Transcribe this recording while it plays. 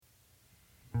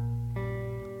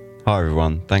Hi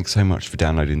everyone, thanks so much for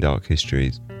downloading Dark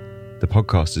Histories. The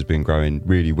podcast has been growing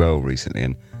really well recently,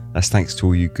 and that's thanks to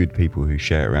all you good people who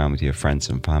share it around with your friends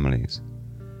and families.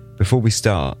 Before we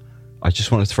start, I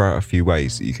just want to throw out a few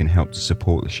ways that you can help to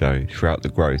support the show throughout the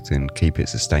growth and keep it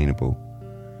sustainable.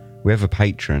 We have a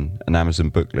Patreon, an Amazon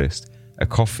book list, a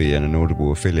coffee and an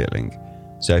Audible affiliate link,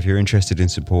 so if you're interested in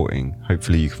supporting,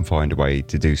 hopefully you can find a way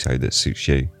to do so that suits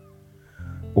you.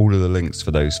 All of the links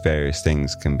for those various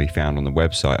things can be found on the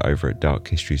website over at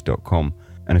darkhistories.com,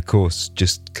 and of course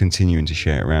just continuing to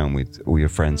share it around with all your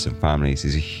friends and families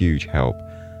is a huge help,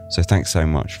 so thanks so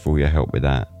much for all your help with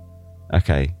that.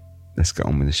 Okay, let's get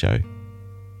on with the show.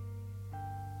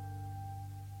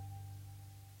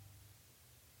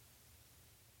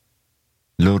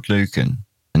 Lord Lucan,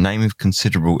 a name of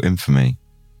considerable infamy,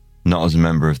 not as a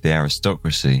member of the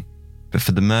aristocracy, but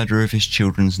for the murder of his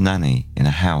children's nanny in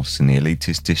a house in the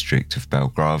elitist district of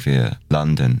Belgravia,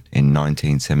 London in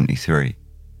 1973,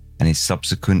 and his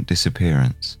subsequent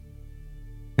disappearance.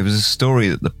 It was a story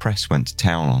that the press went to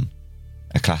town on,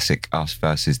 a classic us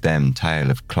versus them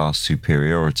tale of class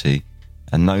superiority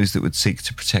and those that would seek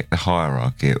to protect the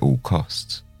hierarchy at all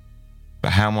costs.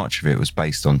 But how much of it was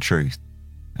based on truth,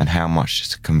 and how much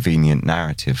just a convenient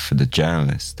narrative for the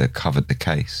journalists that covered the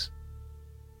case?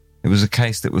 It was a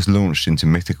case that was launched into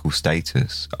mythical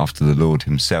status after the Lord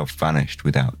himself vanished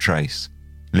without trace,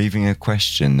 leaving a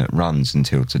question that runs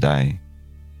until today.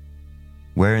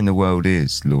 Where in the world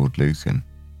is Lord Lucan?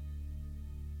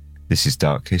 This is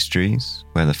Dark Histories,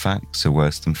 where the facts are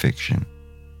worse than fiction.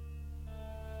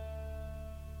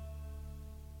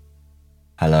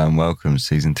 Hello and welcome to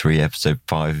Season 3, Episode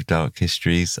 5 of Dark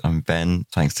Histories. I'm Ben.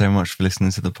 Thanks so much for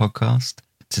listening to the podcast.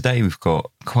 Today we've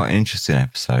got quite an interesting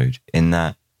episode in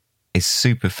that it's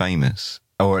super famous,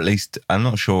 or at least, I'm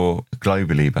not sure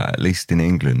globally, but at least in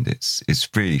England, it's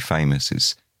really famous.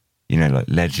 It's, like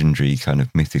legendary kind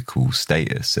of mythical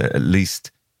status. At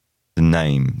least the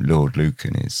name Lord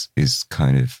Lucan is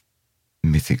kind of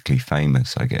mythically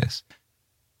famous, I guess.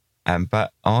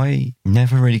 But I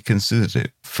never really considered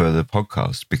it for the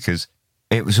podcast because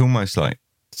it was almost like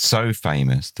so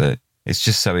famous that it's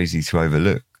just so easy to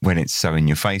overlook when it's so in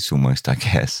your face almost, I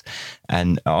guess.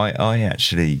 And I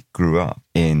actually grew up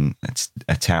in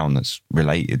a town that's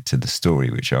related to the story,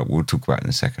 which I will talk about in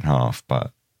the second half.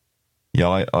 But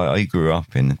yeah, I grew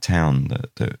up in a town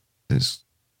that is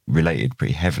related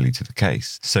pretty heavily to the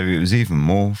case. So it was even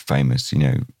more famous,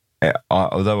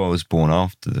 although I was born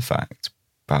after the fact,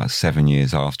 about 7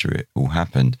 years after it all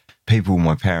happened, people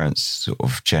my parents' sort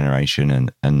of generation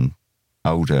and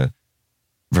older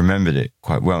remembered it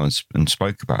quite well and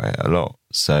spoke about it a lot.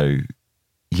 So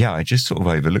yeah, I just sort of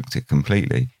overlooked it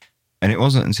completely. And it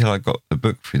wasn't until I got the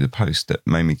book through the post that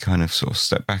made me kind of sort of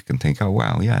step back and think, oh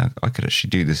wow, yeah, I could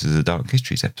actually do this as a Dark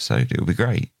Histories episode. It would be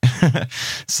great.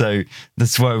 So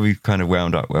that's why we've kind of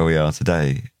wound up where we are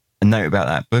today. A note about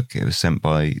that book, it was sent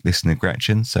by listener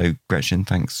Gretchen. So Gretchen,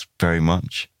 thanks very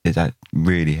much. That's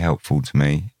really helpful to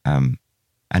me.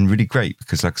 And really great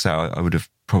because, like I say, I would have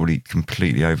probably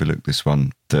completely overlooked this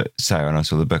one. That, say, when I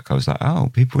saw the book, I was like, oh,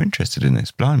 people are interested in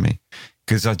this, blimey.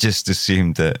 Because I just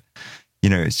assumed that,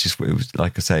 it was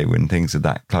like I say, when things are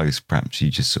that close, perhaps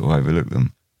you just sort of overlook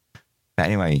them. But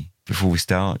anyway, before we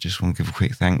start, just want to give a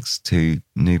quick thanks to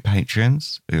new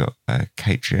patrons. We've got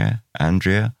Katria,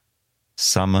 Andrea,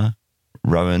 Summer,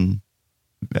 Rowan,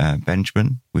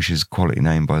 Benjamin, which is a quality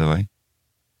name, by the way,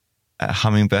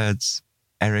 Hummingbirds,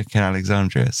 Eric and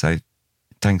Alexandria. So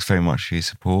thanks very much for your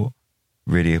support.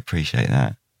 Really appreciate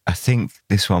that. I think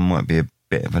this one might be a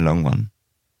bit of a long one.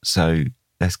 So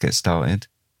let's get started.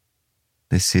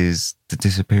 This is the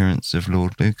disappearance of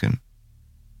Lord Lucan.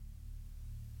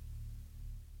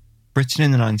 Britain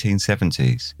in the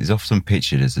 1970s is often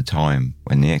pictured as a time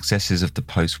when the excesses of the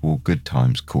post-war good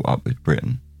times caught up with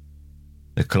Britain.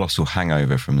 The colossal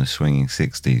hangover from the swinging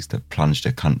 60s that plunged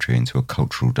a country into a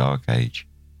cultural dark age.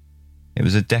 It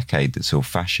was a decade that saw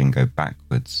fashion go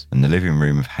backwards and the living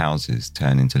room of houses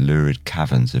turn into lurid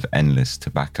caverns of endless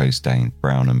tobacco-stained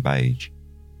brown and beige.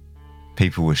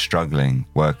 People were struggling,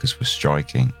 workers were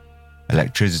striking,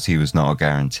 electricity was not a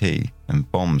guarantee, and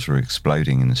bombs were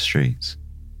exploding in the streets.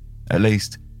 At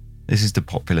least, this is the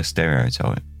popular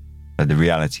stereotype, but the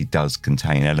reality does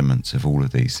contain elements of all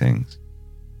of these things.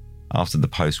 After the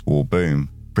post-war boom,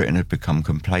 Britain had become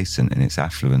complacent in its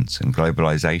affluence, and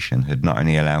globalisation had not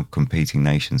only allowed competing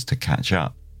nations to catch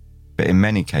up, but in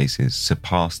many cases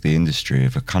surpassed the industry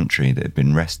of a country that had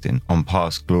been resting on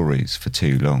past glories for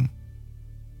too long.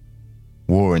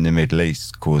 War in the Middle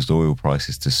East caused oil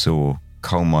prices to soar,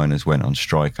 coal miners went on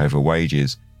strike over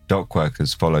wages, Dock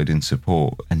workers followed in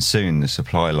support, and soon the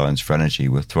supply lines for energy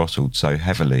were throttled so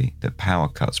heavily that power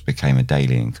cuts became a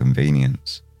daily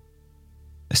inconvenience.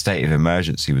 A state of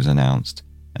emergency was announced,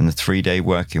 and the 3-day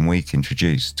working week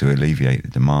introduced to alleviate the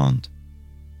demand.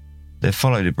 There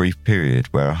followed a brief period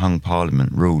where a hung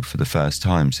parliament ruled for the first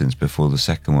time since before the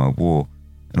Second World War,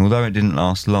 and although it didn't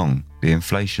last long, the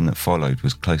inflation that followed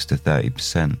was close to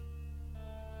 30%.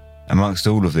 Amongst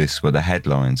all of this were the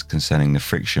headlines concerning the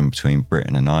friction between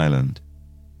Britain and Ireland.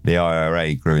 The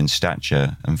IRA grew in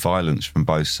stature, and violence from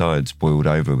both sides boiled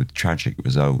over with tragic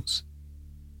results.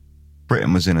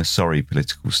 Britain was in a sorry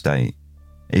political state.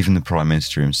 Even the Prime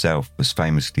Minister himself was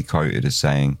famously quoted as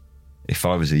saying, "If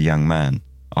I was a young man,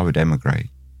 I would emigrate."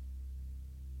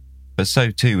 But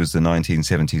so too was the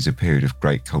 1970s a period of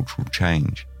great cultural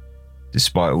change.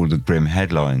 Despite all the grim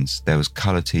headlines, there was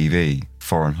colour TV,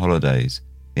 foreign holidays,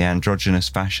 the androgynous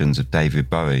fashions of David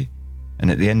Bowie,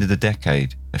 and at the end of the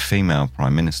decade, a female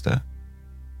Prime Minister.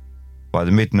 By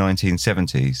the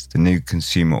mid-1970s, the new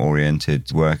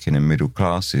consumer-oriented working and middle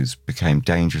classes became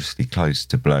dangerously close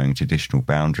to blowing traditional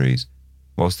boundaries,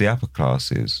 whilst the upper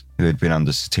classes, who had been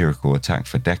under satirical attack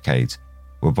for decades,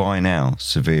 were by now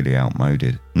severely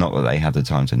outmoded. Not that they had the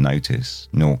time to notice,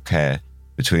 nor care,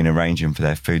 between arranging for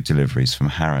their food deliveries from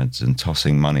Harrods and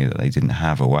tossing money that they didn't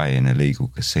have away in illegal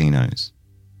casinos.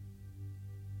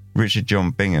 Richard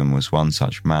John Bingham was one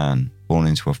such man, born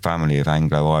into a family of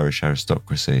Anglo-Irish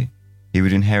aristocracy. He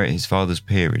would inherit his father's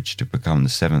peerage to become the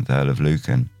 7th Earl of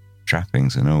Lucan,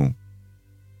 trappings and all.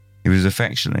 He was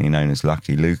affectionately known as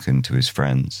Lucky Lucan to his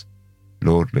friends,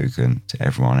 Lord Lucan to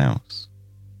everyone else.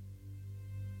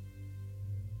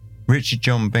 Richard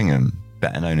John Bingham,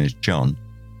 better known as John,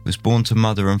 was born to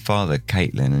mother and father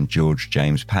Caitlin and George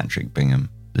James Patrick Bingham,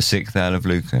 the 6th Earl of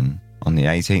Lucan, on the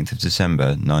 18th of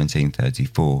December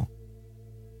 1934.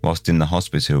 Whilst in the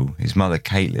hospital, his mother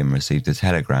Caitlin received a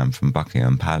telegram from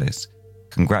Buckingham Palace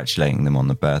congratulating them on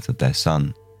the birth of their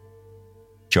son.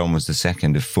 John was the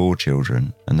second of 4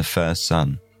 children and the first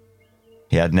son.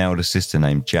 He had an elder sister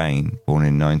named Jane, born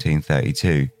in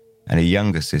 1932, and a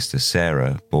younger sister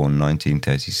Sarah, born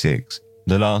 1936.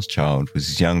 The last child was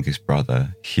his youngest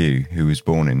brother, Hugh, who was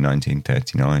born in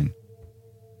 1939.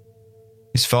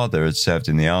 His father had served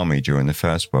in the army during the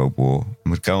First World War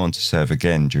and would go on to serve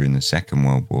again during the Second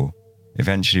World War,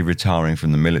 eventually retiring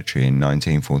from the military in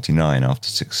 1949 after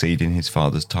succeeding his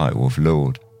father's title of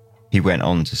Lord. He went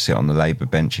on to sit on the Labour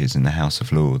benches in the House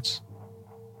of Lords.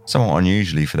 Somewhat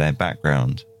unusually for their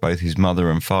background, both his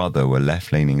mother and father were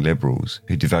left-leaning liberals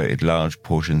who devoted large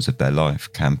portions of their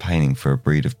life campaigning for a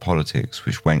breed of politics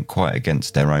which went quite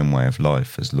against their own way of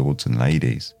life as lords and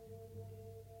ladies.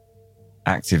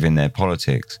 Active in their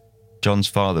politics, John's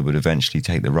father would eventually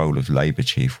take the role of Labour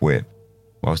Chief Whip,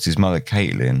 whilst his mother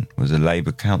Caitlin was a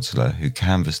Labour councillor who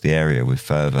canvassed the area with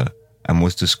fervour and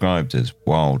was described as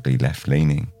wildly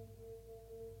left-leaning.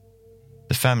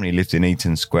 The family lived in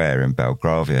Eaton Square in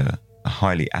Belgravia, a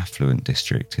highly affluent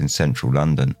district in central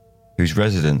London, whose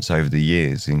residents over the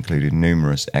years included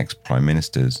numerous ex-Prime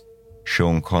Ministers,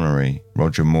 Sean Connery,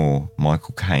 Roger Moore,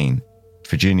 Michael Caine,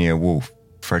 Virginia Woolf,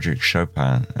 Frederick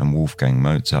Chopin and Wolfgang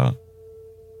Mozart.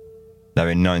 Though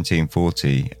in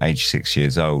 1940, aged 6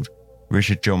 years old,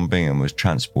 Richard John Bingham was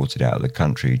transported out of the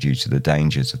country due to the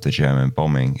dangers of the German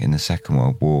bombing in the Second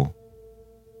World War.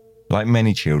 Like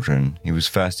many children, he was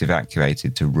first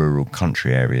evacuated to rural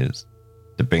country areas.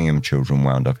 The Bingham children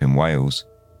wound up in Wales.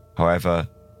 However,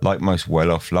 like most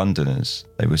well-off Londoners,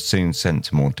 they were soon sent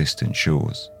to more distant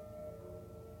shores.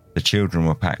 The children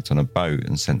were packed on a boat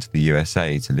and sent to the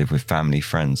USA to live with family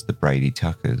friends the Brady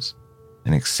Tuckers,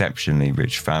 an exceptionally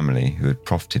rich family who had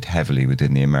profited heavily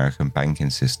within the American banking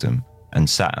system and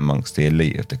sat amongst the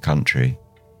elite of the country.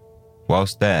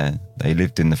 Whilst there, they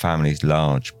lived in the family's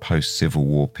large post-Civil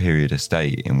War period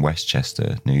estate in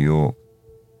Westchester, New York,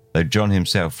 though John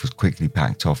himself was quickly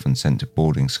packed off and sent to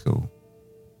boarding school.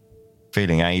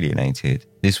 Feeling alienated,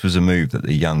 this was a move that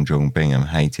the young John Bingham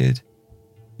hated.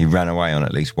 He ran away on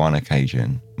at least one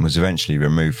occasion and was eventually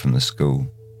removed from the school.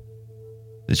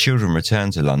 The children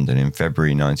returned to London in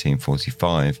February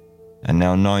 1945, and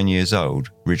now 9 years old,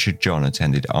 Richard John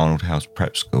attended Arnold House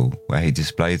Prep School, where he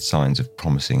displayed signs of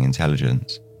promising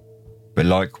intelligence. But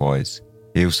likewise,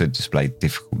 he also displayed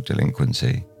difficult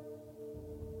delinquency.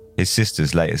 His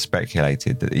sisters later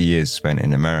speculated that the years spent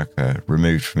in America,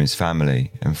 removed from his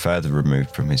family and further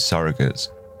removed from his surrogates,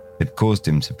 had caused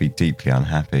him to be deeply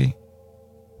unhappy.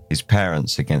 His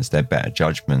parents, against their better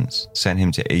judgments, sent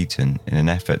him to Eton in an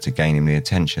effort to gain him the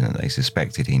attention that they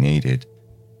suspected he needed.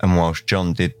 And whilst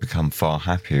John did become far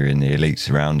happier in the elite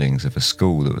surroundings of a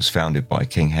school that was founded by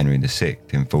King Henry VI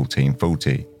in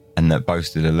 1440, and that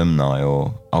boasted alumni,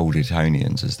 or old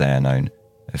Etonians as they are known,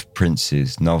 of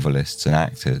princes, novelists and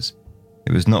actors,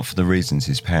 it was not for the reasons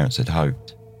his parents had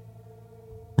hoped.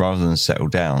 Rather than settle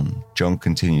down, John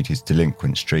continued his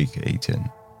delinquent streak at Eton,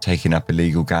 taking up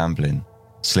illegal gambling,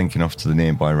 slinking off to the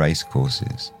nearby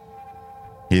racecourses.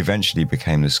 He eventually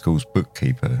became the school's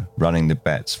bookkeeper, running the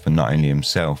bets for not only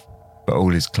himself, but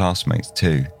all his classmates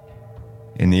too.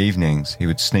 In the evenings, he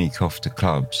would sneak off to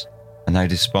clubs, and though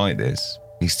despite this,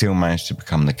 he still managed to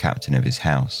become the captain of his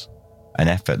house, an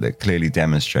effort that clearly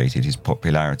demonstrated his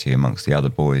popularity amongst the other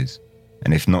boys,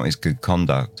 and if not his good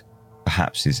conduct,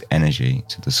 perhaps his energy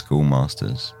to the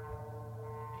schoolmasters.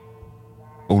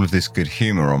 All of this good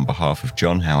humour on behalf of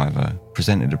John, however,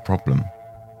 presented a problem.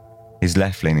 His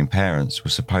left-leaning parents were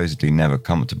supposedly never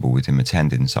comfortable with him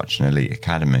attending such an elite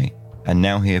academy, and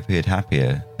now he appeared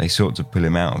happier, they sought to pull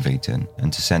him out of Eton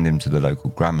and to send him to the local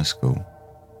grammar school.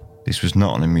 This was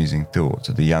not an amusing thought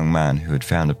to the young man who had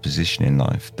found a position in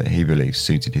life that he believed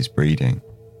suited his breeding.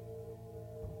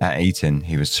 At Eton,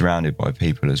 he was surrounded by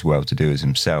people as well-to-do as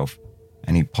himself,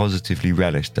 and he positively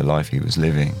relished the life he was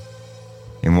living.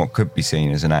 In what could be seen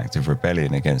as an act of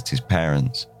rebellion against his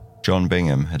parents, John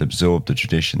Bingham had absorbed the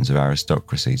traditions of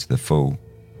aristocracy to the full.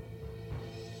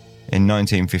 In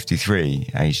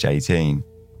 1953, aged 18,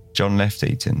 John left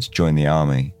Eton to join the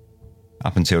army.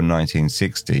 Up until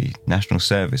 1960, national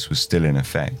service was still in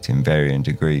effect in varying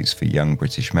degrees for young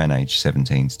British men aged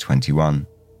 17 to 21.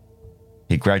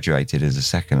 He graduated as a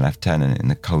second lieutenant in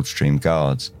the Coldstream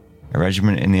Guards, a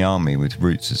regiment in the army with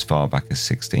roots as far back as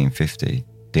 1650,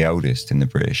 the oldest in the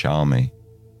British Army.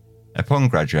 Upon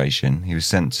graduation, he was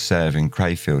sent to serve in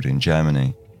Crayfield in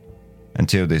Germany.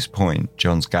 Until this point,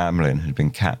 John's gambling had been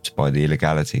capped by the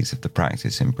illegalities of the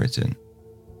practice in Britain.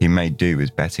 He made do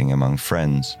with betting among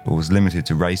friends, or was limited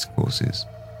to racecourses.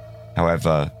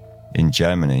 However, in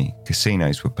Germany,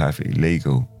 casinos were perfectly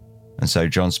legal, and so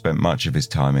John spent much of his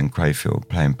time in Crayfield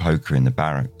playing poker in the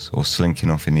barracks or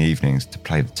slinking off in the evenings to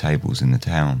play the tables in the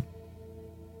town.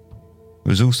 It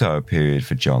was also a period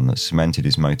for John that cemented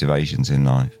his motivations in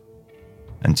life.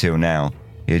 Until now,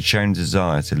 he had shown a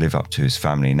desire to live up to his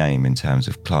family name in terms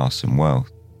of class and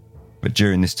wealth. But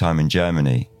during this time in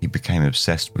Germany, he became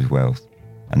obsessed with wealth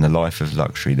and the life of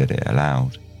luxury that it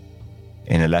allowed.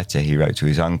 In a letter he wrote to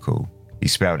his uncle, he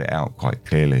spelled it out quite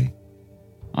clearly.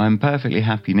 "I am perfectly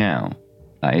happy now.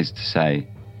 That is to say,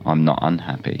 I'm not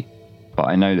unhappy. But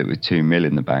I know that with 2 mil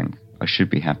in the bank, I should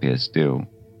be happier still.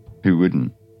 Who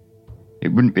wouldn't?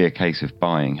 It wouldn't be a case of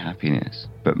buying happiness,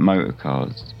 but motor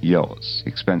cars, yachts,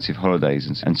 expensive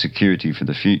holidays and security for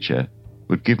the future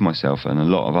would give myself and a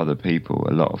lot of other people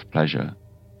a lot of pleasure.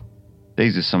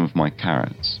 These are some of my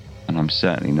carrots, and I'm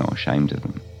certainly not ashamed of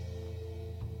them."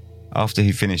 After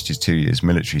he finished his 2 years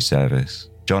military service,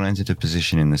 John entered a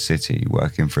position in the city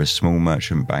working for a small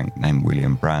merchant bank named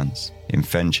William Brandt's in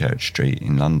Fenchurch Street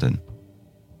in London.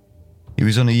 He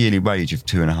was on a yearly wage of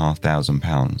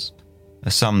 £2,500,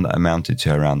 a sum that amounted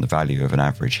to around the value of an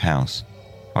average house.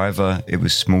 However, it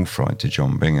was small fry to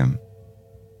John Bingham.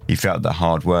 He felt that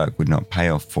hard work would not pay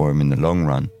off for him in the long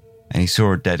run, and he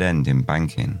saw a dead end in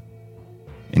banking.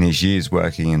 In his years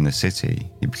working in the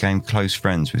city, he became close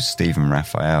friends with Stephen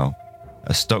Raphael,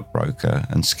 a stockbroker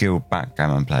and skilled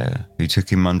backgammon player who took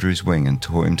him under his wing and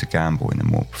taught him to gamble in a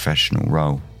more professional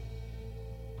role.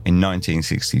 In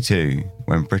 1962,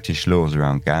 when British laws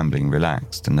around gambling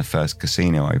relaxed and the first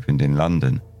casino opened in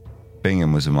London,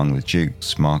 Bingham was among the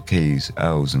dukes, marquises,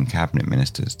 earls and cabinet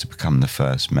ministers to become the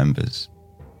first members.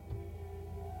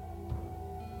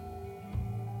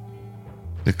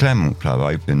 The Claremont Club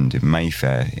opened in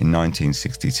Mayfair in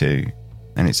 1962,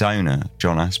 and its owner,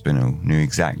 John Aspinall, knew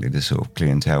exactly the sort of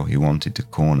clientele he wanted to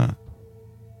corner.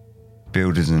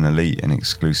 Billed as an elite and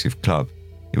exclusive club,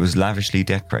 it was lavishly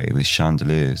decorated with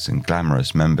chandeliers and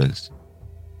glamorous members.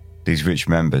 These rich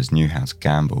members knew how to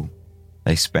gamble.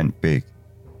 They spent big.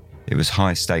 It was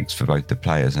high stakes for both the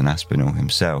players and Aspinall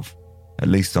himself, at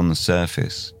least on the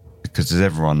surface, because as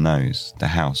everyone knows, the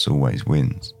house always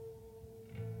wins.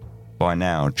 By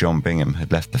now, John Bingham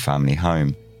had left the family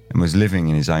home and was living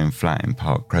in his own flat in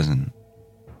Park Crescent.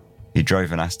 He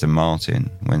drove an Aston Martin,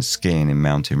 went skiing in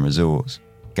mountain resorts,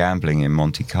 gambling in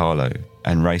Monte Carlo,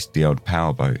 and raced the odd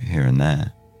powerboat here and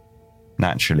there.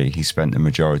 Naturally, he spent the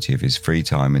majority of his free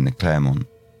time in the Claremont.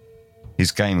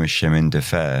 His game was chemin de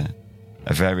fer,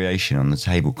 a variation on the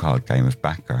table card game of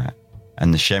baccarat,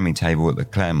 and the chemin table at the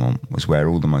Claremont was where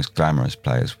all the most glamorous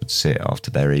players would sit after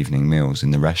their evening meals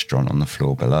in the restaurant on the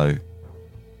floor below.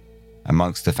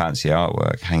 Amongst the fancy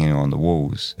artwork hanging on the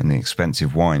walls and the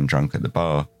expensive wine drunk at the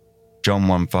bar, John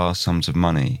won vast sums of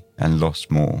money and lost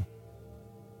more.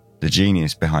 The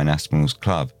genius behind Aspinall's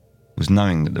club was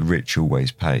knowing that the rich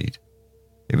always paid.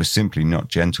 It was simply not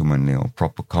gentlemanly or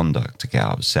proper conduct to get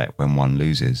upset when one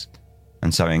loses,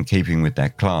 and so in keeping with their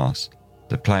class,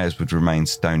 the players would remain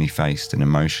stony-faced and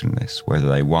emotionless whether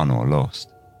they won or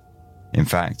lost. In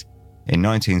fact, in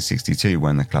 1962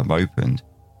 when the club opened,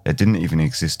 there didn't even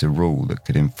exist a rule that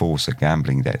could enforce a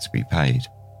gambling debt to be paid.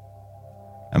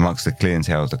 Amongst the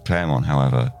clientele of the Claremont,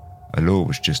 however, a law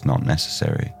was just not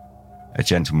necessary. A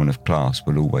gentleman of class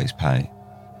will always pay.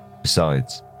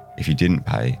 Besides, if you didn't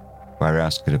pay, where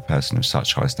else could a person of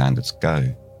such high standards go?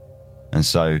 And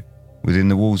so, within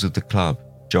the walls of the club,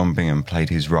 John Bingham played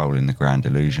his role in the grand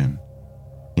illusion.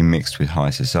 He mixed with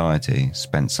high society,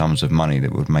 spent sums of money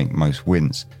that would make most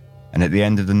wince, and at the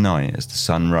end of the night, as the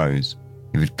sun rose,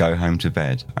 he would go home to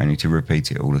bed only to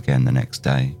repeat it all again the next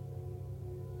day.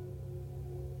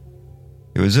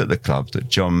 It was at the club that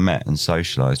John met and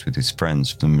socialised with his friends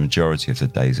for the majority of the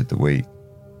days of the week.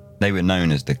 They were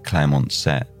known as the Claremont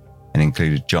Set and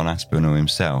included John Aspinall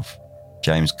himself,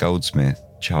 James Goldsmith,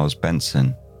 Charles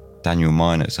Benson, Daniel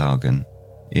Meinertzhagen,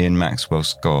 Ian Maxwell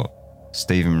Scott,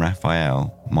 Stephen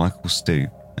Raphael, Michael Stoop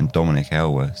and Dominic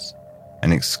Elwes,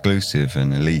 an exclusive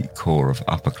and elite core of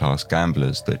upper-class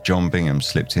gamblers that John Bingham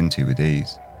slipped into with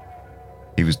ease.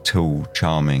 He was tall,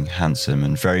 charming, handsome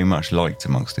and very much liked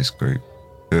amongst this group,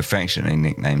 who affectionately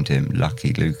nicknamed him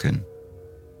Lucky Lucan.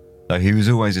 Though he was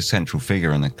always a central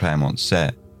figure on the Claremont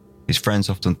Set, his friends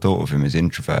often thought of him as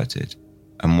introverted,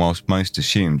 and whilst most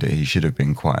assumed that he should have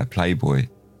been quite a playboy,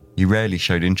 he rarely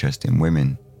showed interest in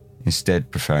women,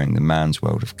 instead preferring the man's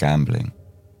world of gambling.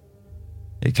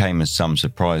 It came as some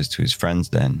surprise to his friends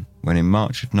then, when in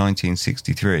March of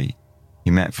 1963,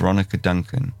 he met Veronica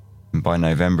Duncan, and by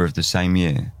November of the same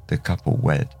year, the couple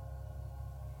wed.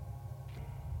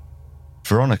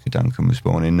 Veronica Duncan was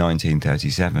born in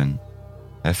 1937.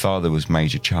 Her father was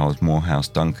Major Charles Morehouse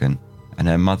Duncan, and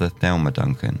her mother Thelma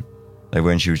Duncan, though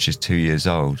when she was just 2 years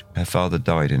old, her father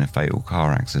died in a fatal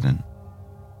car accident.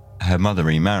 Her mother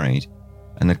remarried,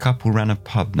 and the couple ran a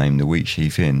pub named the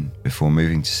Wheatsheaf Inn before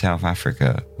moving to South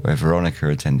Africa, where Veronica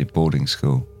attended boarding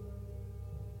school.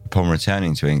 Upon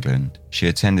returning to England, she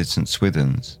attended St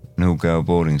Swithin's, an all-girl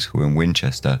boarding school in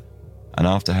Winchester, and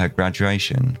after her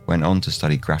graduation went on to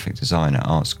study graphic design at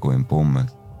art school in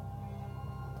Bournemouth.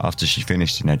 After she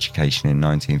finished in education in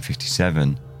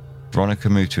 1957, Veronica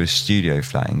moved to a studio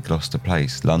flat in Gloucester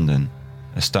Place, London,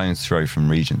 a stone's throw from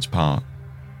Regent's Park,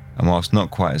 and whilst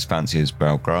not quite as fancy as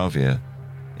Belgravia,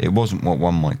 it wasn't what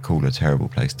one might call a terrible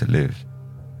place to live.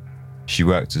 She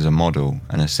worked as a model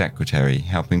and a secretary,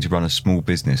 helping to run a small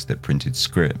business that printed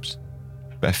scripts.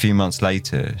 But a few months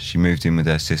later, she moved in with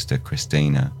her sister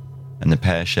Christina, and the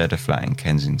pair shared a flat in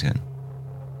Kensington.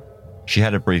 She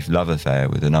had a brief love affair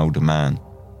with an older man,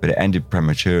 but it ended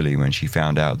prematurely when she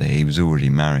found out that he was already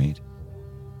married.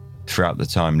 Throughout the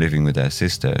time living with her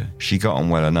sister, she got on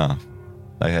well enough,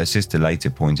 though her sister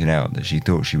later pointed out that she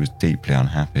thought she was deeply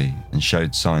unhappy and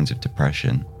showed signs of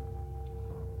depression.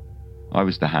 I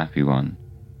was the happy one,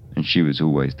 and she was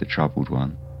always the troubled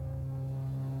one.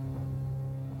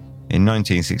 In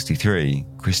 1963,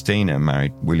 Christina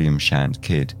married William Shant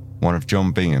Kidd, one of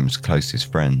John Bingham's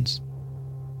closest friends.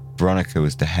 Veronica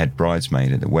was the head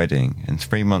bridesmaid at the wedding, and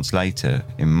 3 months later,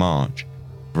 in March,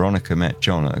 Veronica met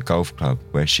John at a golf club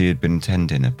where she had been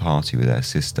attending a party with her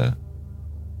sister.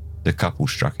 The couple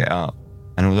struck it up,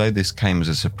 and although this came as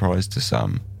a surprise to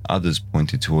some, others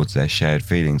pointed towards their shared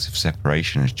feelings of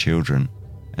separation as children,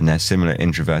 and their similar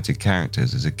introverted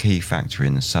characters as a key factor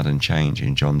in the sudden change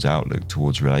in John's outlook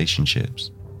towards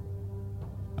relationships.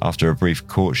 After a brief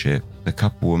courtship, the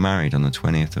couple were married on the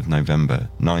 20th of November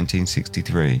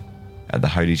 1963 at the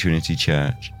Holy Trinity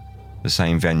Church, the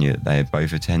same venue that they had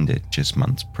both attended just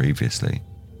months previously.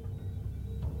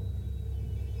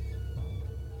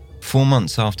 4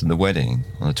 months after the wedding,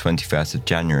 on the 21st of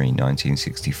January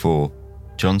 1964,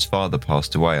 John's father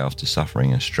passed away after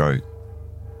suffering a stroke.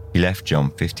 He left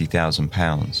John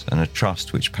 £50,000 and a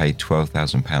trust which paid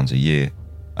 £12,000 a year,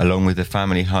 along with a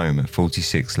family home at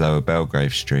 46 Lower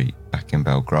Belgrave Street, back in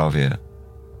Belgravia.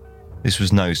 This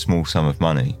was no small sum of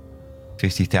money.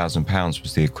 £50,000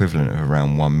 was the equivalent of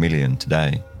around £1 million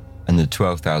today, and the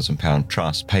 £12,000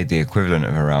 trust paid the equivalent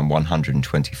of around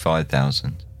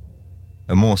 £125,000.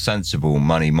 A more sensible,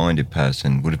 money-minded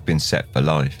person would have been set for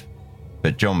life,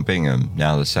 but John Bingham,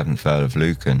 now the 7th Earl of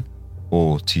Lucan,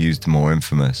 or to use the more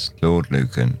infamous Lord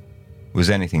Lucan, was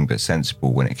anything but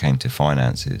sensible when it came to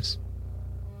finances.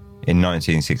 In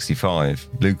 1965,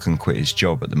 Lucan quit his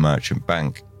job at the Merchant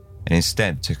Bank and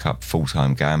instead took up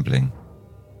full-time gambling.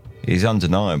 It is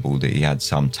undeniable that he had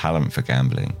some talent for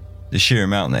gambling. The sheer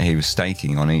amount that he was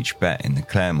staking on each bet in the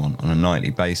Claremont on a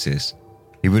nightly basis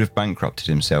He would have bankrupted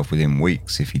himself within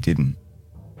weeks if he didn't.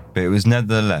 But it was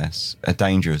nevertheless a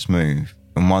dangerous move,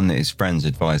 and one that his friends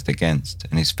advised against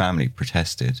and his family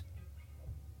protested.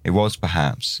 It was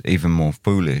perhaps even more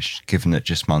foolish given that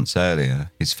just months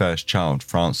earlier his first child,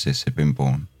 Francis, had been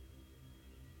born.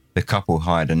 The couple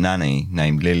hired a nanny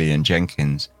named Lillian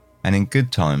Jenkins, and in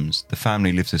good times the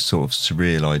family lived a sort of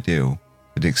surreal ideal,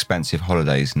 with expensive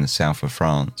holidays in the south of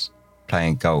France,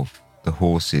 playing golf, the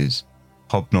horses,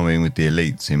 hobnobbing with the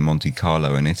elites in Monte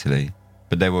Carlo and Italy.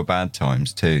 But there were bad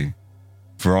times too.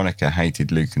 Veronica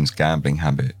hated Lucan's gambling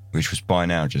habit, which was by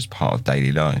now just part of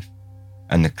daily life,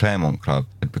 and the Claremont Club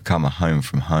had become a home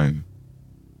from home.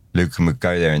 Lucan would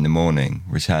go there in the morning,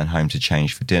 return home to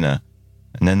change for dinner,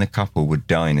 and then the couple would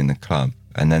dine in the club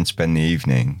and then spend the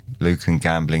evening, Lucan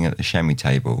gambling at the shammy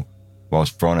table,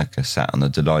 whilst Veronica sat on the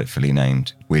delightfully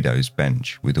named widow's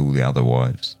bench with all the other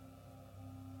wives.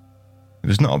 It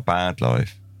was not a bad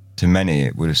life. To many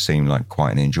it would have seemed like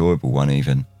quite an enjoyable one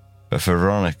even, but for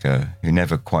Veronica, who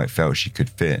never quite felt she could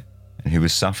fit and who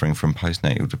was suffering from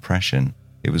postnatal depression,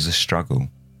 it was a struggle.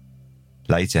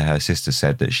 Later her sister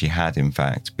said that she had in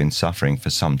fact been suffering for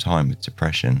some time with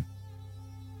depression.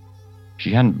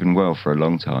 She hadn't been well for a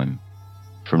long time,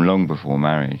 from long before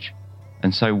marriage,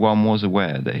 and so one was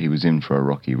aware that he was in for a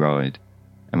rocky ride,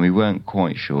 and we weren't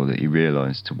quite sure that he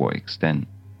realised to what extent.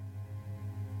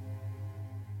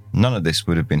 None of this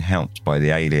would have been helped by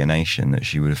the alienation that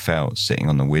she would have felt sitting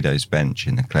on the widow's bench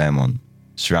in the Claremont,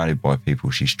 surrounded by people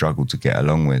she struggled to get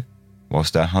along with,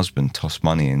 whilst her husband tossed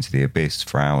money into the abyss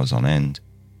for hours on end.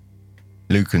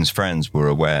 Lucan's friends were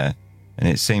aware, and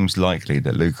it seems likely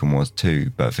that Lucan was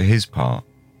too, but for his part,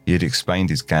 he had explained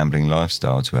his gambling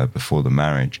lifestyle to her before the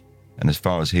marriage, and as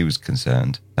far as he was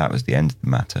concerned, that was the end of the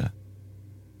matter.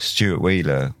 Stuart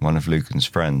Wheeler, one of Lucan's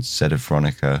friends, said of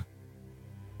Veronica,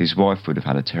 "His wife would have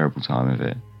had a terrible time of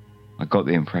it. I got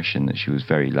the impression that she was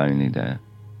very lonely there."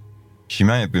 She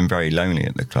may have been very lonely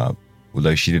at the club,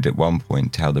 although she did at one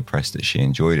point tell the press that she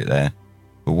enjoyed it there,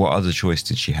 but what other choice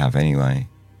did she have anyway?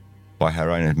 By her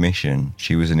own admission,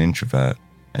 she was an introvert,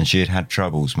 and she had had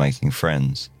troubles making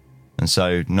friends, and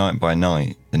so, night by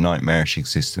night, the nightmarish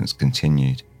existence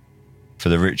continued. For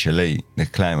the rich elite, the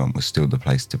Claremont was still the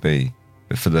place to be,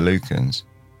 but for the Lucans,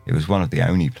 it was one of the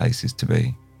only places to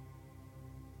be.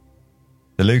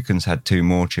 The Lucans had two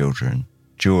more children,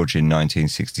 George in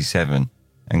 1967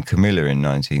 and Camilla in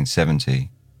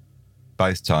 1970.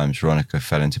 Both times Veronica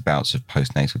fell into bouts of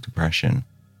postnatal depression.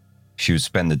 She would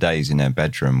spend the days in her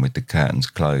bedroom with the curtains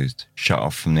closed, shut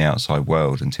off from the outside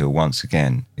world until once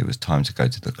again it was time to go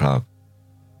to the club.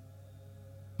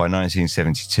 By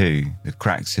 1972, the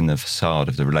cracks in the facade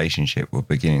of the relationship were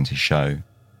beginning to show.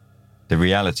 The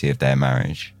reality of their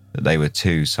marriage, that they were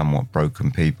two somewhat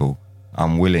broken people,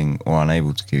 unwilling or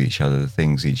unable to give each other the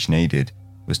things each needed,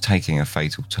 was taking a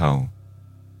fatal toll.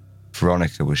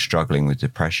 Veronica was struggling with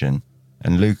depression,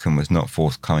 and Lucan was not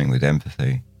forthcoming with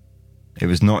empathy. It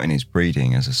was not in his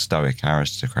breeding as a stoic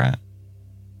aristocrat.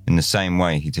 In the same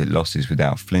way he took losses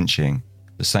without flinching,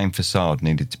 the same facade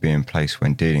needed to be in place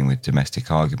when dealing with domestic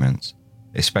arguments,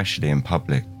 especially in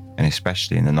public, and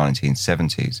especially in the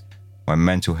 1970s, when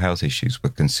mental health issues were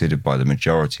considered by the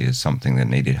majority as something that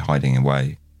needed hiding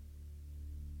away.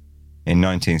 In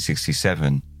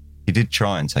 1967, he did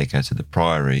try and take her to the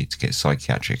Priory to get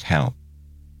psychiatric help,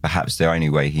 perhaps the only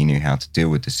way he knew how to deal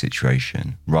with the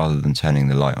situation, rather than turning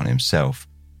the light on himself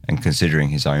and considering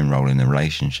his own role in the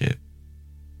relationship.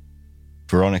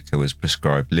 Veronica was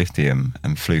prescribed lithium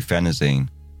and flufenazine,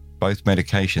 both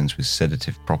medications with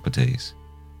sedative properties.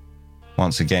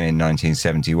 Once again in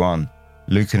 1971,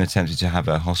 Lucan attempted to have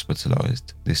her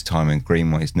hospitalised, this time in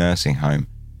Greenway's nursing home,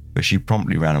 but she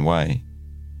promptly ran away.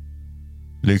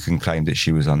 Lucan claimed that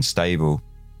she was unstable,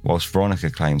 whilst Veronica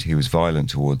claimed he was violent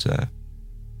towards her.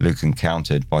 Lucan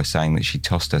countered by saying that she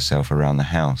tossed herself around the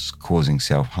house, causing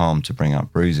self-harm to bring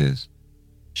up bruises.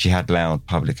 She had loud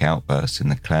public outbursts in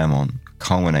the Claremont,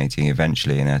 culminating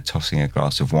eventually in her tossing a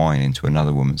glass of wine into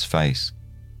another woman's face,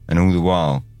 and all the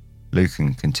while,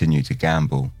 Lucan continued to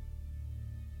gamble.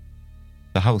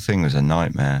 The whole thing was a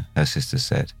nightmare, her sister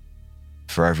said,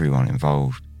 for everyone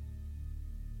involved.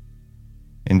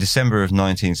 In December of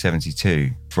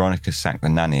 1972, Veronica sacked the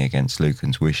nanny against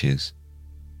Lucan's wishes.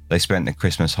 They spent the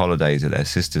Christmas holidays at their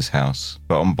sister's house,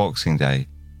 but on Boxing Day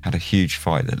had a huge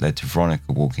fight that led to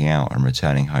Veronica walking out and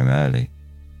returning home early.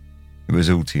 It was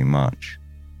all too much.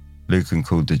 Lucan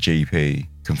called the GP,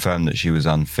 confirmed that she was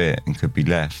unfit and could be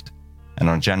left, and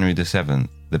on January the 7th,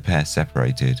 the pair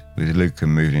separated, with Lucan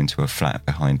moving into a flat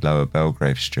behind Lower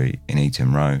Belgrave Street in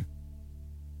Eaton Row.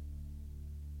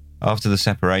 After the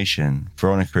separation,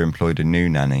 Veronica employed a new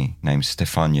nanny named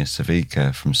Stefania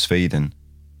Savica from Sweden,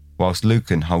 whilst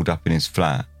Lucan holed up in his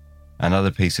flat, another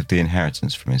piece of the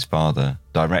inheritance from his father,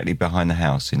 directly behind the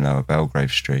house in Lower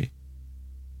Belgrave Street.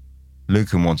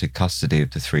 Lucan wanted custody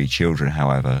of the 3 children,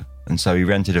 however, and so he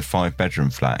rented a 5-bedroom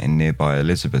flat in nearby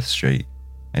Elizabeth Street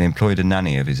and employed a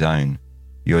nanny of his own,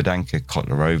 Jordanka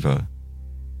Kotlarova.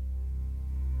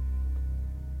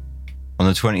 On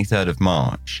the 23rd of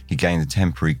March, he gained a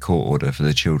temporary court order for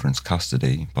the children's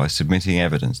custody by submitting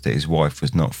evidence that his wife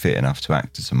was not fit enough to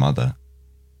act as a mother.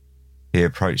 He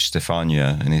approached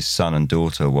Stefania and his son and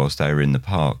daughter whilst they were in the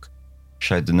park,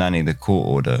 showed the nanny the court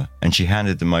order, and she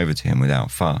handed them over to him without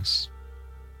fuss.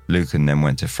 Lucan then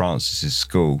went to Francis's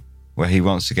school, where he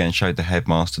once again showed the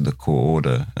headmaster the court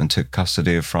order and took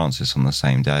custody of Francis on the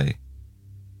same day.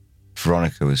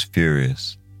 Veronica was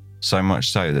furious, so much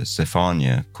so that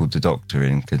Stefania called the doctor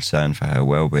in concern for her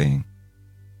well-being.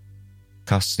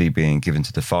 Custody being given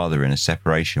to the father in a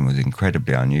separation was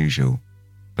incredibly unusual,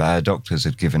 but her doctors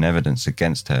had given evidence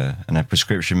against her and her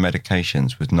prescription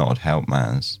medications would not help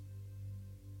matters.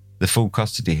 The full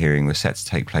custody hearing was set to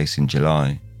take place in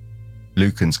July.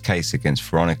 Lucan's case against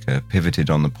Veronica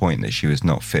pivoted on the point that she was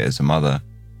not fit as a mother,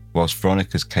 whilst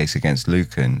Veronica's case against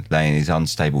Lucan lay in his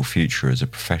unstable future as a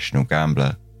professional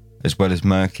gambler, as well as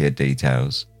murkier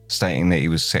details, stating that he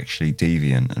was sexually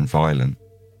deviant and violent.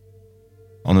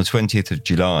 On the 20th of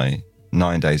July,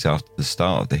 9 days after the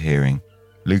start of the hearing,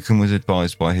 Lucan was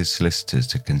advised by his solicitors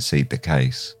to concede the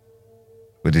case.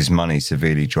 With his money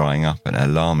severely drying up at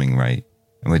an alarming rate,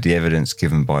 and with the evidence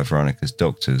given by Veronica's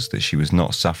doctors that she was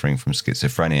not suffering from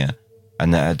schizophrenia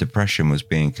and that her depression was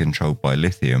being controlled by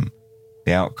lithium,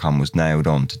 the outcome was nailed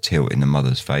on to tilt in the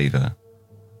mother's favour.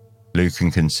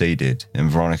 Lucan conceded and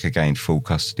Veronica gained full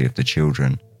custody of the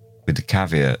children, with the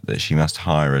caveat that she must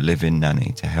hire a live-in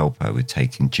nanny to help her with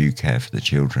taking due care for the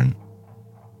children.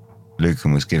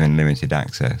 Lucan was given limited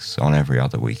access on every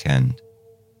other weekend.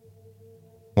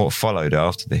 What followed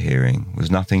after the hearing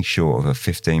was nothing short of a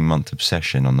 15-month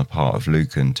obsession on the part of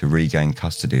Lucan to regain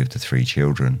custody of the 3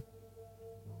 children.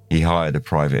 He hired a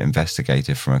private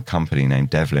investigator from a company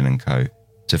named Devlin & Co.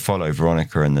 to follow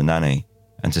Veronica and the nanny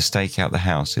and to stake out the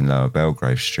house in Lower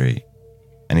Belgrave Street,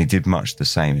 and he did much the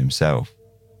same himself,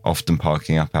 often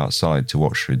parking up outside to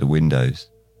watch through the windows.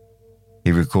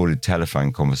 He recorded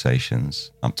telephone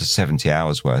conversations, up to 70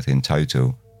 hours worth in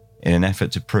total, in an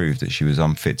effort to prove that she was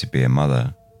unfit to be a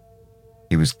mother.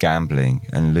 He was gambling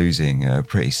and losing at a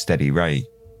pretty steady rate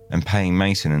and paying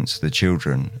maintenance for the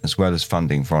children as well as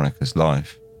funding Veronica's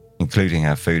life, including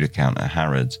her food account at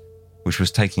Harrods, which was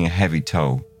taking a heavy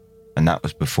toll, and that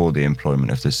was before the employment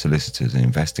of the solicitors and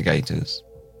investigators.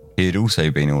 He had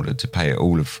also been ordered to pay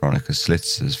all of Veronica's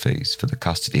solicitors' fees for the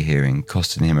custody hearing,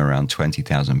 costing him around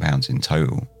 £20,000 in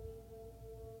total.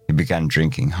 He began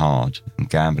drinking hard and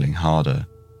gambling harder,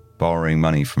 borrowing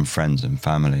money from friends and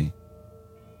family.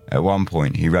 At one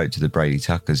point, he wrote to the Brady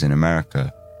Tuckers in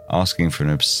America, asking for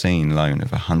an obscene loan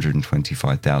of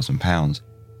 £125,000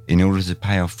 in order to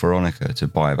pay off Veronica to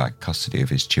buy back custody of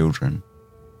his children.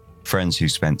 Friends who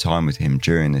spent time with him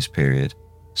during this period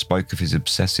spoke of his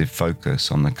obsessive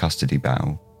focus on the custody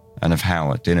battle and of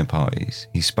how at dinner parties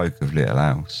he spoke of little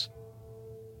else.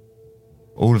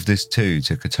 All of this too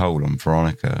took a toll on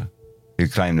Veronica, who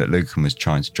claimed that Lucan was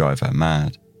trying to drive her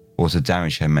mad or to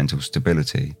damage her mental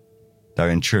stability, though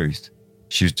in truth,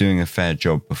 she was doing a fair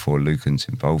job before Lucan's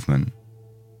involvement.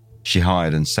 She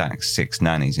hired and sacked 6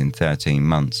 nannies in 13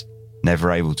 months,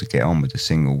 never able to get on with a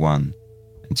single one,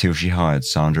 until she hired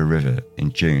Sandra Rivet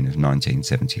in June of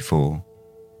 1974.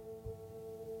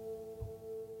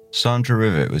 Sandra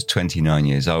Rivet was 29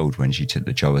 years old when she took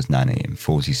the job as nanny in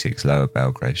 46 Lower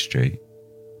Belgrave Street.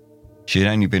 She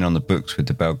had only been on the books with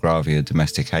the Belgravia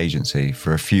Domestic Agency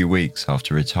for a few weeks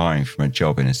after retiring from a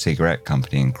job in a cigarette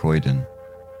company in Croydon.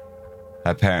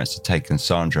 Her parents had taken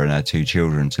Sandra and her 2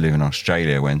 children to live in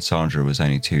Australia when Sandra was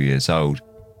only 2 years old,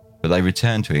 but they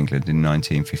returned to England in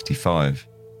 1955.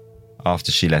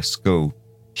 After she left school,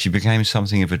 she became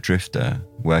something of a drifter,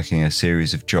 working a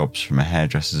series of jobs from a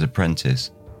hairdresser's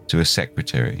apprentice to a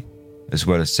secretary, as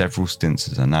well as several stints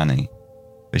as a nanny,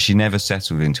 but she never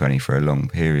settled into any for a long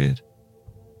period.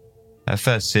 Her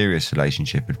first serious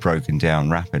relationship had broken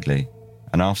down rapidly,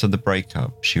 and after the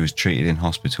breakup, she was treated in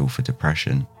hospital for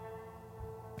depression.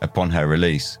 Upon her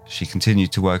release, she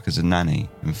continued to work as a nanny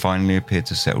and finally appeared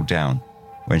to settle down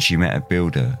when she met a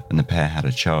builder and the pair had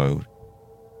a child.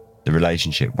 The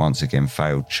relationship once again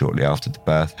failed shortly after the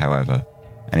birth, however,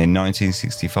 and in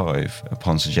 1965,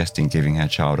 upon suggesting giving her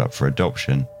child up for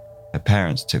adoption, her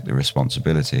parents took the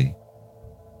responsibility.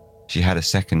 She had a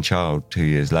second child 2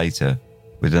 years later,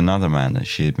 with another man that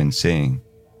she had been seeing,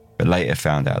 but later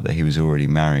found out that he was already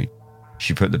married.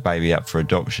 She put the baby up for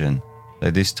adoption,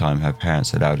 though this time her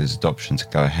parents allowed his adoption to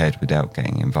go ahead without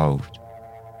getting involved.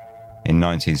 In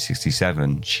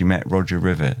 1967, she met Roger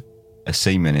Rivet, a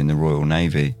seaman in the Royal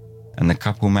Navy, and the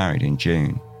couple married in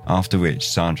June, after which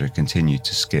Sandra continued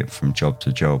to skip from job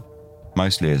to job,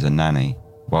 mostly as a nanny,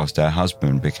 whilst her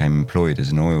husband became employed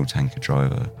as an oil tanker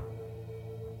driver.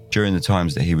 During the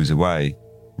times that he was away,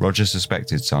 Roger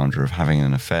suspected Sandra of having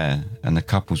an affair, and the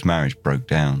couple's marriage broke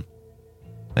down.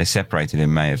 They separated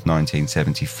in May of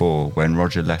 1974 when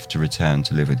Roger left to return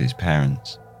to live with his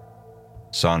parents.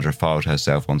 Sandra filed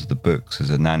herself onto the books as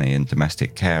a nanny and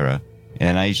domestic carer in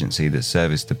an agency that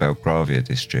serviced the Belgravia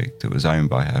district that was owned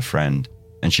by her friend,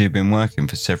 and she had been working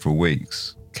for several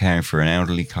weeks, caring for an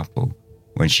elderly couple,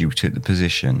 when she took the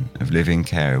position of live-in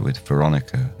carer with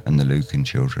Veronica and the Lucan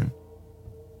children.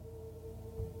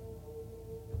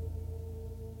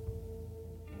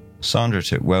 Sandra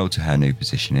took well to her new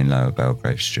position in Lower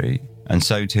Belgrave Street, and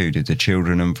so too did the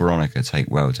children, and Veronica take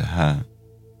well to her.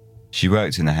 She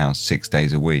worked in the house 6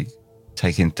 days a week,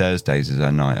 taking Thursdays as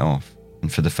her night off,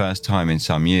 and for the first time in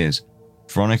some years,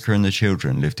 Veronica and the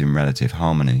children lived in relative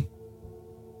harmony.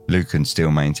 Lucan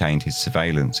still maintained his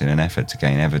surveillance in an effort to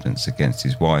gain evidence against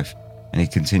his wife, and he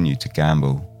continued to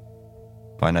gamble.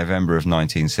 By November of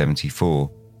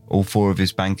 1974, all 4 of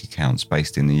his bank accounts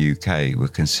based in the UK were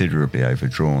considerably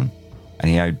overdrawn, and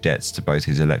he owed debts to both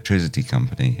his electricity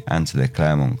company and to the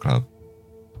Claremont Club.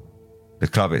 The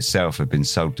club itself had been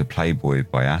sold to Playboy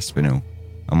by Aspinall,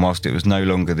 and whilst it was no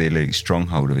longer the elite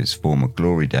stronghold of its former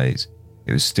glory days,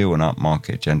 it was still an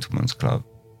upmarket gentleman's club,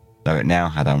 though it now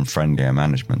had unfriendlier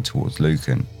management towards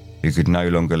Lucan, who could no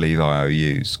longer leave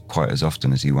IOUs quite as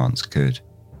often as he once could.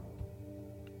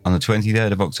 On the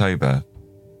 23rd of October,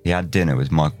 he had dinner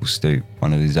with Michael Stoop,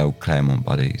 one of his old Claremont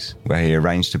buddies, where he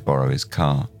arranged to borrow his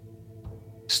car.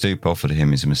 Stoop offered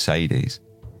him his Mercedes,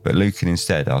 but Lucan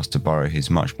instead asked to borrow his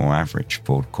much more average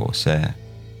Ford Corsair.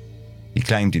 He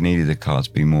claimed he needed the car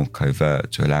to be more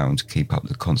covert to allow him to keep up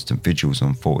the constant vigils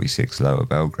on 46 Lower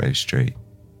Belgrave Street.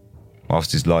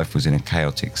 Whilst his life was in a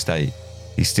chaotic state,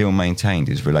 he still maintained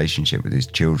his relationship with his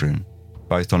children,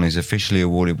 both on his officially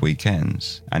awarded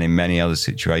weekends and in many other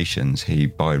situations he,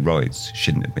 by rights,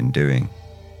 shouldn't have been doing,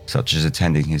 such as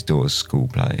attending his daughter's school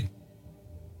play.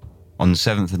 On the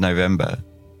 7th of November,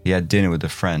 he had dinner with a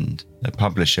friend, a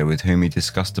publisher with whom he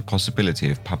discussed the possibility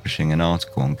of publishing an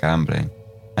article on gambling,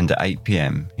 and at 8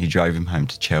 p.m. he drove him home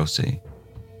to Chelsea.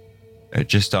 At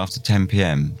just after 10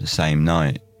 p.m. the same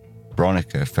night,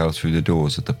 Veronica fell through the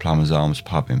doors of the Plumber's Arms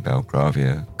pub in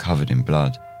Belgravia, covered in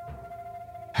blood.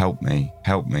 Help me,"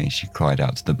 she cried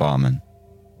out to the barman.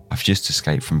 "I've just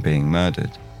escaped from being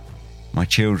murdered. My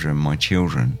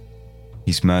children.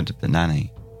 He's murdered the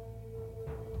nanny."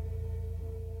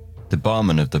 The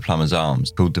barman of the Plumber's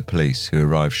Arms called the police, who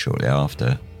arrived shortly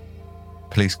after.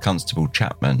 Police Constable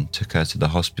Chapman took her to the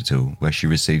hospital, where she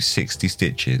received 60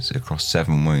 stitches across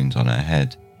 7 wounds on her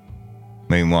head.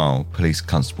 Meanwhile, Police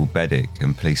Constable Beddick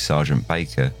and Police Sergeant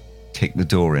Baker kicked the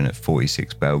door in at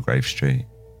 46 Belgrave Street.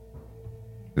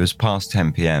 It was past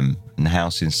 10 p.m. and the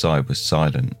house inside was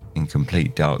silent, in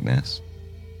complete darkness.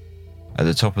 At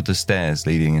the top of the stairs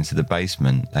leading into the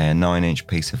basement lay a 9-inch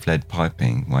piece of lead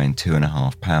piping weighing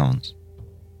 2.5 pounds.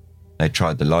 They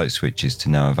tried the light switches to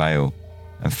no avail,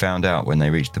 and found out when they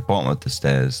reached the bottom of the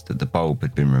stairs that the bulb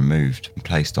had been removed and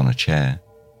placed on a chair.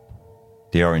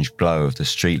 The orange glow of the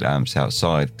street lamps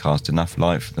outside cast enough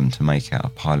light for them to make out a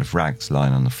pile of rags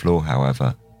lying on the floor,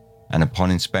 however, and upon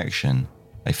inspection,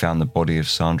 they found the body of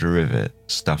Sandra Rivet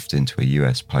stuffed into a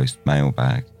US Post mail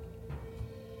bag.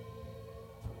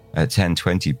 At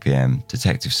 10:20 p.m,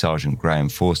 Detective Sergeant Graham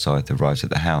Forsyth arrived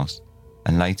at the house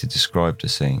and later described the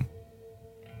scene.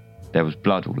 "There was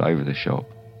blood all over the shop.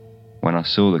 When I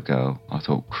saw the girl, I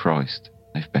thought, Christ,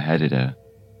 they've beheaded her."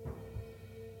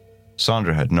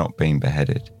 Sandra had not been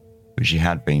beheaded, but she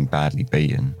had been badly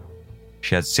beaten.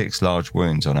 She had 6 large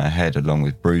wounds on her head along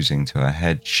with bruising to her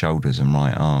head, shoulders and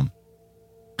right arm.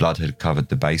 Blood had covered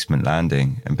the basement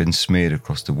landing and been smeared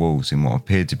across the walls in what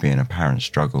appeared to be an apparent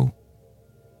struggle.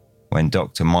 When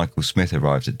Dr. Michael Smith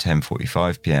arrived at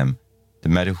 10:45 p.m, the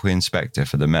medical inspector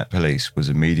for the Met Police was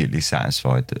immediately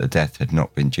satisfied that the death had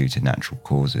not been due to natural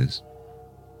causes.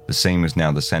 The scene was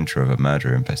now the centre of a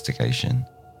murder investigation.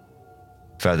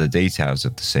 Further details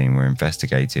of the scene were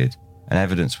investigated and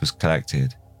evidence was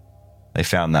collected. They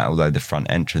found that although the front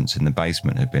entrance in the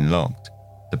basement had been locked,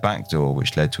 the back door,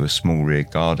 which led to a small rear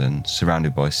garden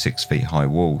surrounded by 6 feet high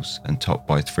walls and topped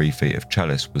by 3 feet of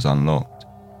trellis, was unlocked,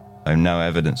 though no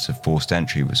evidence of forced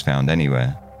entry was found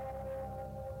anywhere.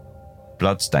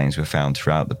 Bloodstains were found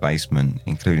throughout the basement,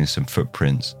 including some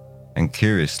footprints, and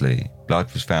curiously,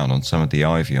 blood was found on some of the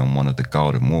ivy on one of the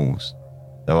garden walls,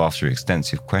 though after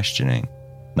extensive questioning,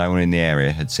 no one in the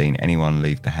area had seen anyone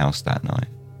leave the house that night.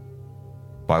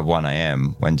 By 1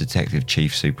 a.m, when Detective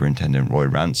Chief Superintendent Roy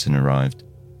Ranson arrived,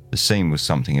 the scene was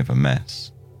something of a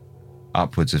mess.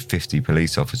 Upwards of 50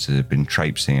 police officers had been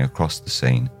traipsing across the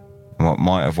scene, and what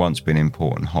might have once been an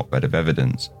important hotbed of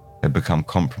evidence had become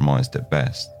compromised at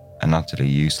best and utterly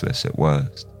useless at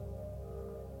worst.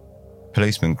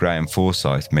 Policeman Graham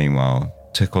Forsyth, meanwhile,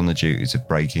 took on the duties of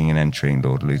breaking and entering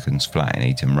Lord Lucan's flat in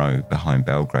Eaton Road behind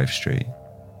Belgrave Street.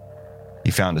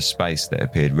 He found a space that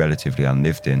appeared relatively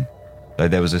unlived in, though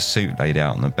there was a suit laid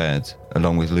out on the bed,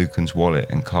 along with Lucan's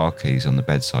wallet and car keys on the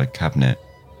bedside cabinet.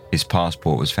 His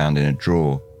passport was found in a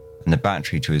drawer, and the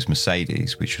battery to his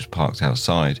Mercedes, which was parked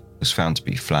outside, was found to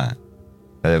be flat,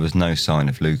 but there was no sign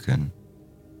of Lucan.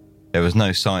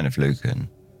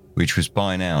 Which was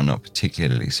by now not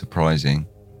particularly surprising,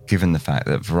 given the fact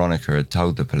that Veronica had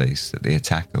told the police that the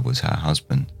attacker was her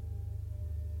husband.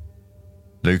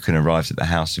 Lucan arrived at the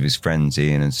house of his friends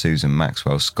Ian and Susan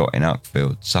Maxwell Scott in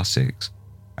Uckfield, Sussex,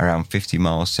 around 50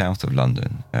 miles south of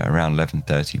London at around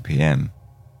 11:30 p.m.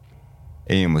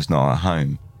 Ian was not at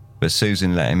home, but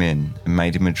Susan let him in and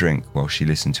made him a drink while she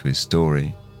listened to his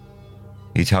story.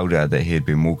 He told her that he had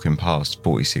been walking past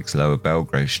 46 Lower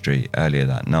Belgrave Street earlier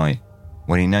that night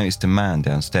when he noticed a man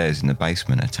downstairs in the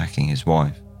basement attacking his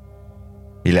wife.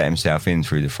 He let himself in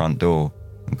through the front door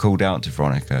and called out to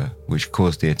Veronica, which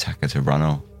caused the attacker to run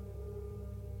off.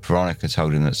 Veronica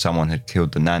told him that someone had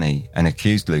killed the nanny and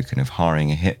accused Lucan of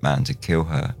hiring a hitman to kill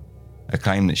her, a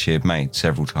claim that she had made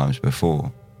several times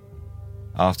before.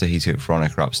 After he took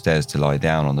Veronica upstairs to lie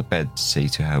down on the bed to see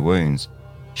to her wounds,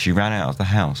 she ran out of the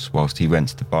house whilst he went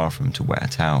to the bathroom to wet a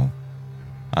towel.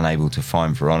 Unable to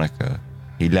find Veronica,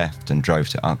 he left and drove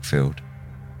to Uckfield.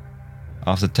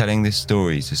 After telling this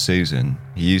story to Susan,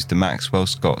 he used the Maxwell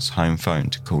Scott's home phone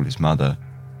to call his mother,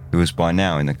 who was by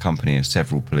now in the company of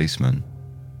several policemen.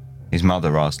 His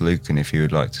mother asked Lucan if he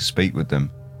would like to speak with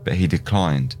them, but he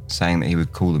declined, saying that he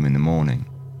would call them in the morning.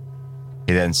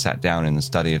 He then sat down in the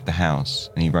study of the house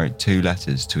and he wrote 2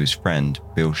 letters to his friend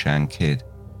Bilshan Kidd,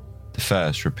 the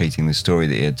first repeating the story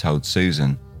that he had told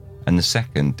Susan, and the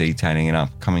second detailing an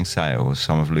upcoming sale of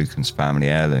some of Lucan's family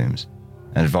heirlooms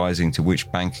and advising to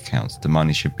which bank accounts the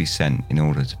money should be sent in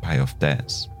order to pay off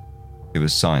debts. It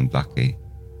was signed Lucky.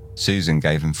 Susan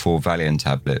gave him 4 Valium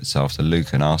tablets after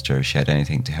Lucan asked her if she had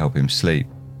anything to help him sleep,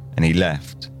 and he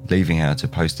left, leaving her to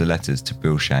post the letters to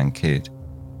Bilshan Kidd.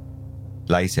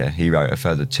 Later, he wrote a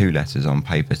further 2 letters on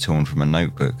paper torn from a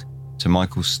notebook to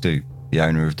Michael Stoop, the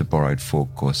owner of the borrowed Ford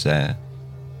Corsair.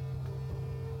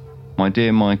 My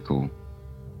dear Michael,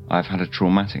 I have had a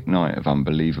traumatic night of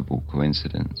unbelievable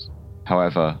coincidence.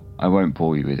 However, I won't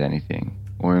bore you with anything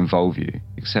or involve you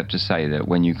except to say that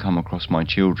when you come across my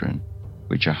children,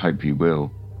 which I hope you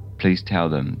will, please tell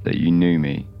them that you knew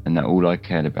me and that all I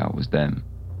cared about was them.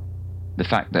 The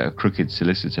fact that a crooked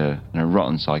solicitor and a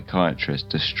rotten psychiatrist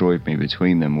destroyed me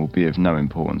between them will be of no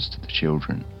importance to the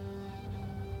children.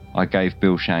 I gave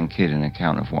Bilshan Kidd an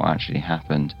account of what actually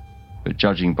happened, but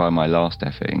judging by my last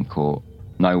effort in court,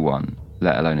 no one,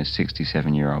 let alone a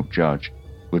 67-year-old judge,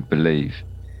 would believe,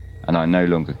 and I no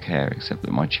longer care except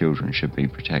that my children should be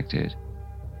protected.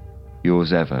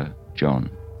 Yours ever,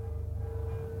 John.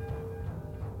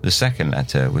 The second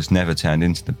letter was never turned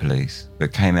into the police,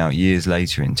 but came out years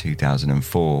later in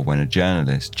 2004 when a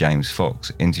journalist, James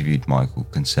Fox, interviewed Michael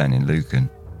concerning Lucan.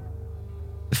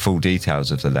 The full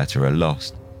details of the letter are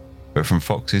lost, but from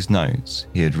Fox's notes,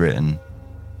 he had written,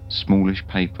 "Smallish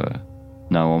paper,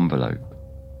 no envelope,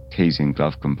 keys in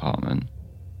glove compartment,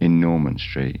 in Norman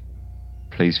Street.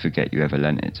 Please forget you ever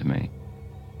lent it to me.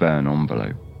 Burn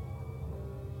envelope."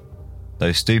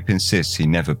 Though Stoop insists he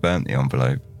never burnt the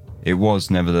envelope, it was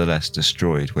nevertheless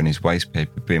destroyed when his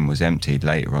wastepaper bin was emptied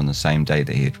later on the same day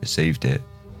that he had received it,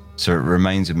 so it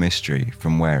remains a mystery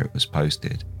from where it was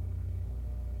posted.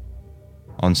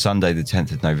 On Sunday the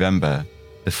 10th of November,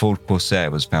 the Ford Corsair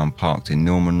was found parked in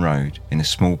Norman Road in a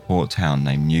small port town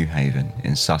named Newhaven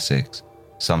in Sussex,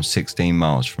 some 16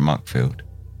 miles from Uckfield.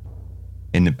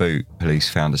 In the boot, police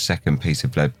found a second piece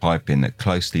of lead piping that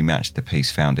closely matched the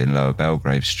piece found in Lower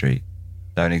Belgrave Street,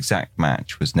 though an exact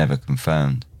match was never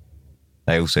confirmed.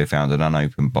 They also found an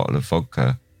unopened bottle of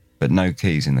vodka, but no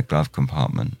keys in the glove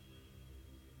compartment.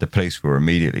 The police were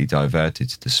immediately diverted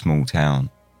to the small town.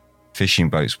 Fishing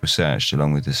boats were searched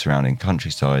along with the surrounding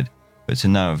countryside, but to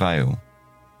no avail.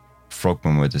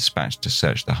 Frogmen were dispatched to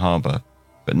search the harbour,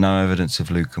 but no evidence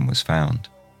of Lucan was found.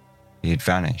 He had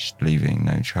vanished, leaving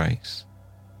no trace.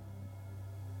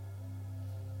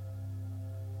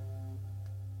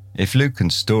 If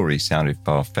Lucan's story sounded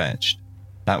far-fetched,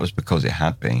 that was because it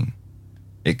had been.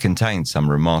 It contained some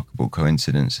remarkable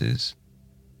coincidences.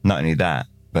 Not only that,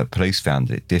 but police found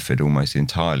that it differed almost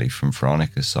entirely from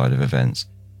Veronica's side of events,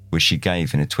 which she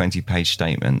gave in a 20-page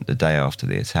statement the day after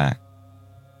the attack.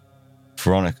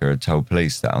 Veronica had told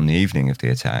police that on the evening of the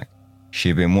attack, she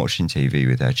had been watching TV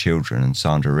with her children and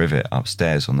Sandra Rivet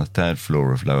upstairs on the 3rd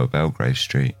floor of Lower Belgrave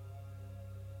Street.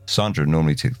 Sandra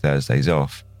normally took Thursdays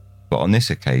off, but on this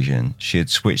occasion she had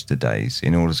switched the days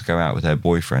in order to go out with her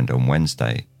boyfriend on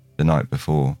Wednesday, the night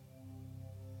before.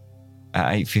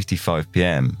 At 8:55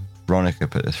 p.m, Veronica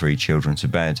put the 3 children to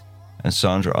bed and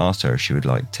Sandra asked her if she would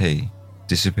like tea,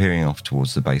 disappearing off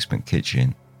towards the basement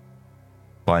kitchen.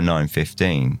 By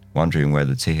 9:15, wondering where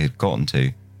the tea had gotten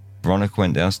to, Veronica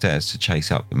went downstairs to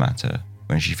chase up the matter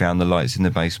when she found the lights in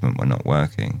the basement were not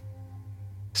working.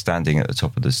 Standing at the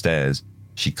top of the stairs,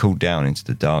 she called down into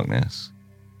the darkness.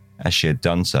 As she had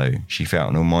done so, she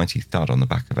felt an almighty thud on the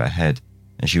back of her head,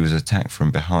 and she was attacked from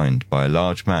behind by a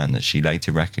large man that she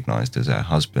later recognised as her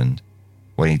husband,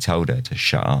 when he told her to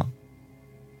shut up.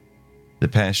 The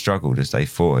pair struggled as they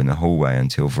fought in the hallway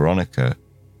until Veronica,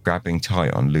 grabbing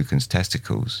tight on Lucan's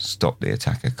testicles, stopped the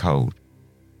attacker cold.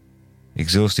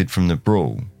 Exhausted from the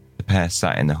brawl, the pair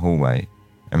sat in the hallway,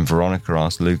 and Veronica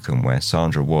asked Lucan where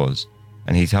Sandra was,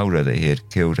 and he told her that he had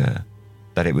killed her,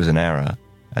 that it was an error,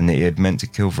 and that he had meant to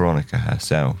kill Veronica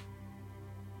herself.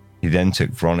 He then took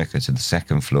Veronica to the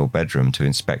 2nd floor bedroom to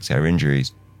inspect her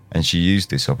injuries, and she used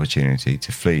this opportunity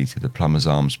to flee to the Plumber's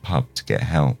Arms pub to get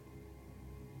help.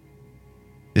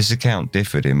 This account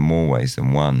differed in more ways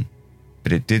than one,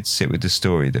 but it did sit with the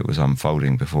story that was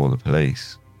unfolding before the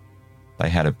police. They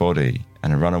had a body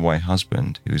and a runaway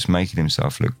husband who was making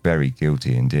himself look very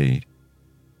guilty indeed.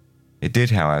 It did,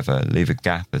 however, leave a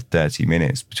gap of 30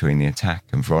 minutes between the attack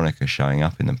and Veronica showing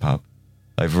up in the pub,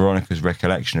 though Veronica's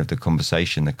recollection of the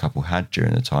conversation the couple had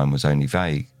during the time was only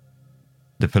vague.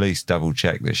 The police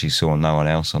double-checked that she saw no one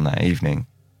else on that evening,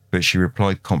 but she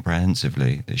replied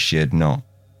comprehensively that she had not,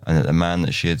 and that the man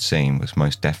that she had seen was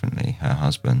most definitely her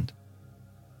husband.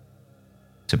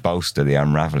 To bolster the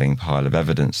unravelling pile of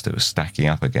evidence that was stacking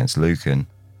up against Lucan,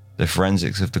 the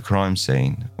forensics of the crime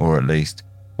scene, or at least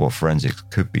what forensics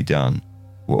could be done,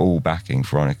 were all backing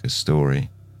Veronica's story.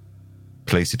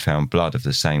 Police had found blood of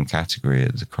the same category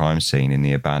at the crime scene in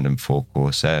the abandoned Ford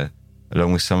Corsair,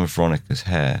 along with some of Veronica's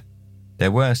hair.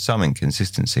 There were some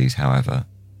inconsistencies, however.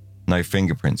 No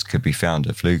fingerprints could be found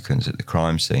of Lucan's at the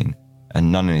crime scene,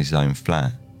 and none in his own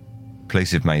flat.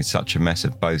 Police had made such a mess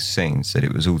of both scenes that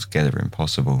it was altogether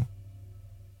impossible.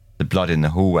 The blood in the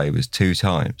hallway was 2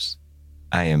 types,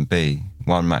 A and B,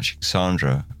 one matching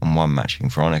Sandra and one matching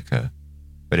Veronica,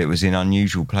 but it was in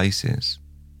unusual places.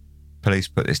 Police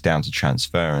put this down to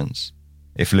transference.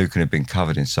 If Lucan had been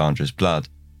covered in Sandra's blood,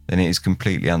 then it is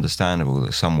completely understandable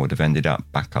that some would have ended up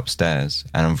back upstairs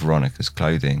and on Veronica's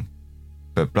clothing.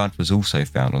 But blood was also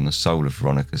found on the sole of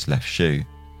Veronica's left shoe,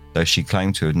 though she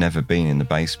claimed to have never been in the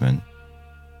basement.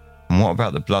 And what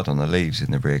about the blood on the leaves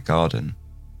in the rear garden?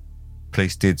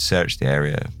 Police did search the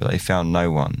area, but they found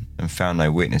no one and found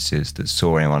no witnesses that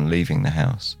saw anyone leaving the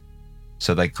house,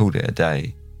 so they called it a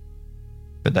day.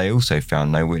 But they also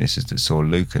found no witnesses that saw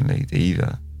Lucan leave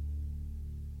either.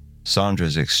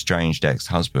 Sandra's estranged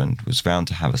ex-husband was found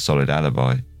to have a solid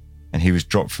alibi, and he was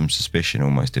dropped from suspicion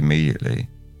almost immediately.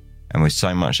 And with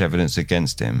so much evidence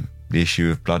against him, the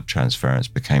issue of blood transference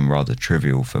became rather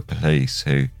trivial for police,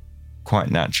 who,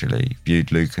 quite naturally,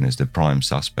 viewed Lucan as the prime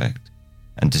suspect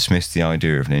and dismissed the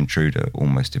idea of an intruder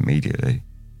almost immediately.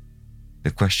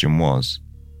 The question was,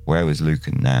 where was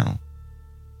Lucan now?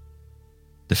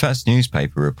 The first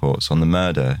newspaper reports on the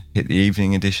murder hit the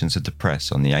evening editions of the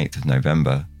press on the 8th of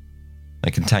November.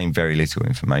 They contained very little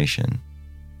information.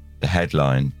 The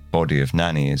headline, "Body of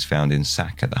Nanny is found in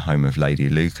sack at the home of Lady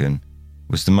Lucan,"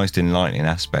 was the most enlightening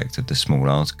aspect of the small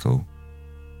article.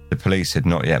 The police had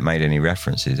not yet made any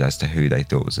references as to who they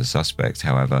thought was the suspect,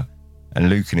 however, and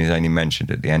Lucan is only mentioned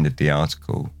at the end of the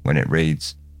article when it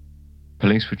reads,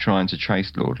 "Police were trying to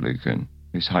trace Lord Lucan,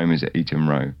 whose home is at Eaton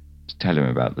Row, to tell him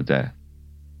about the death."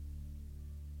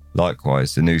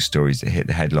 Likewise, the news stories that hit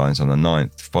the headlines on the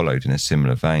 9th followed in a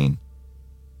similar vein.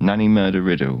 "Nanny murder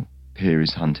riddle, Peer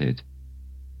is hunted."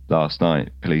 Last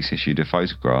night, police issued a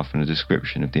photograph and a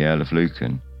description of the Earl of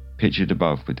Lucan, pictured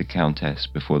above with the Countess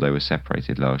before they were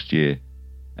separated last year,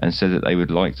 and said that they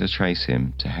would like to trace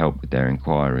him to help with their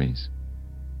inquiries.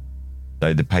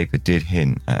 Though the paper did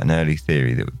hint at an early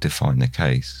theory that would define the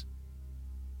case.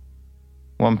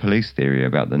 One police theory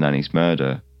about the nanny's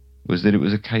murder was that it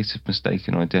was a case of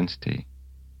mistaken identity.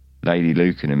 Lady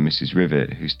Lucan and Mrs.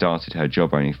 Rivet, who started her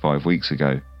job only 5 weeks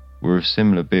ago, were of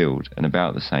similar build and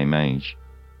about the same age.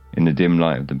 In the dim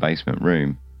light of the basement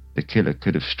room, the killer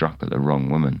could have struck at the wrong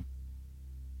woman.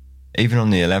 Even on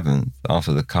the 11th,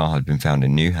 after the car had been found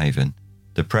in New Haven,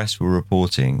 the press were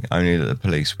reporting only that the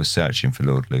police were searching for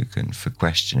Lord Lucan for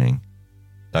questioning,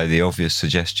 though the obvious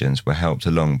suggestions were helped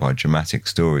along by dramatic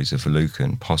stories of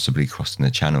Lucan possibly crossing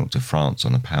the Channel to France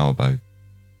on a powerboat.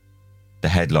 The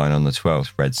headline on the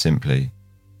 12th read simply,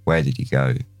 "Where did he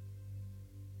go?"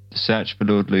 The search for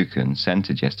Lord Lucan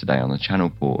centred yesterday on the Channel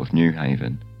port of New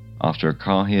Haven after a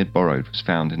car he had borrowed was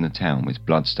found in the town with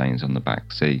bloodstains on the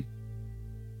back seat.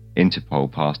 Interpol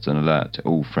passed an alert to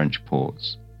all French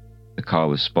ports. The car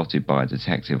was spotted by a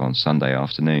detective on Sunday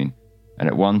afternoon, and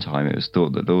at one time it was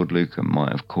thought that Lord Lucan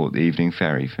might have caught the evening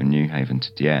ferry from New Haven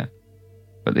to Dieppe,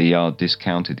 but the yard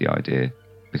discounted the idea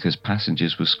because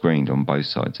passengers were screened on both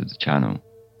sides of the Channel.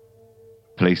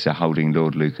 Police are holding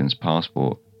Lord Lucan's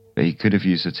passport, but he could have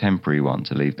used a temporary one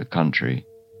to leave the country.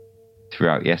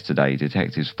 Throughout yesterday,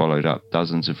 detectives followed up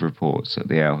dozens of reports that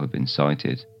the ale had been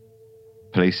sighted.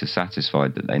 Police are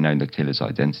satisfied that they know the killer's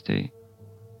identity.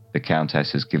 The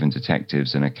Countess has given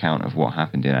detectives an account of what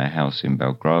happened in her house in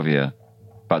Belgravia,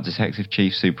 but Detective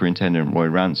Chief Superintendent Roy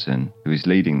Ranson, who is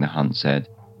leading the hunt, said,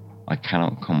 "I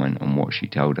cannot comment on what she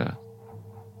told her."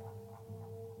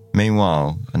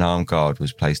 Meanwhile, an armed guard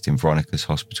was placed in Veronica's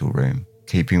hospital room,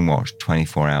 keeping watch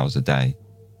 24 hours a day,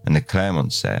 and the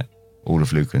Claremont set, all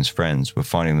of Lucan's friends, were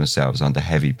finding themselves under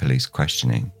heavy police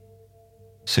questioning.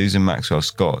 Susan Maxwell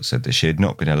Scott said that she had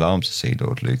not been alarmed to see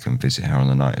Lord Lucan visit her on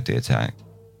the night of the attack,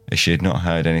 as she had not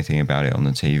heard anything about it on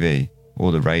the TV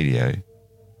or the radio.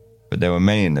 But there were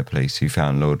many in the police who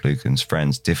found Lord Lucan's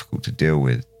friends difficult to deal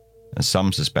with, and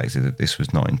some suspected that this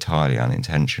was not entirely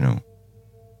unintentional.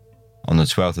 On the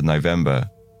 12th of November,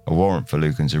 a warrant for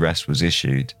Lucan's arrest was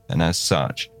issued, and as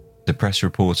such, the press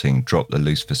reporting dropped the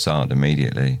loose facade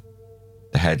immediately.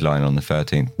 The headline on the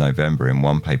 13th of November in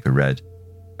one paper read,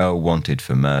 "Earl wanted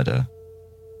for murder."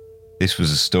 This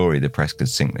was a story the press could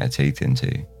sink their teeth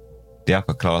into. The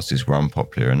upper classes were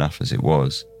unpopular enough as it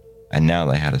was, and now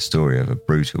they had a story of a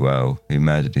brutal Earl who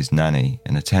murdered his nanny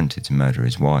and attempted to murder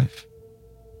his wife.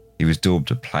 He was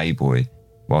dubbed a playboy,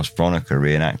 whilst Veronica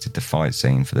reenacted the fight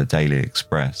scene for the Daily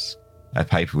Express, a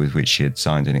paper with which she had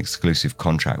signed an exclusive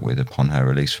contract with upon her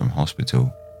release from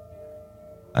hospital.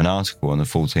 An article on the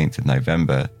 14th of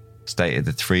November stated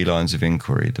the 3 lines of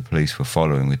inquiry the police were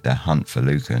following with their hunt for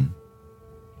Lucan.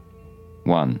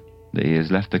 1. That he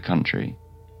has left the country,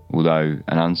 although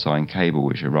an unsigned cable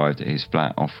which arrived at his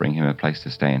flat offering him a place to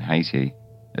stay in Haiti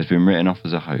has been written off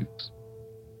as a hoax.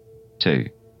 2.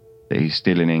 That he's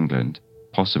still in England,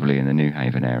 possibly in the New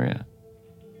Haven area.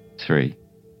 3.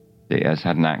 That he has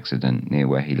had an accident near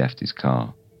where he left his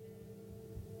car.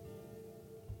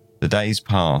 The days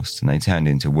passed and they turned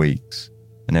into weeks,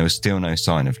 and there was still no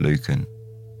sign of Lucan.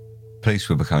 Police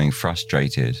were becoming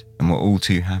frustrated and were all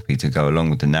too happy to go along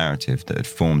with the narrative that had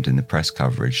formed in the press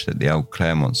coverage that the old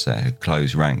Claremont set had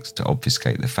closed ranks to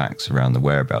obfuscate the facts around the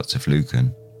whereabouts of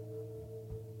Lucan.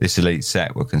 This elite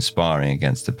set were conspiring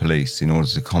against the police in order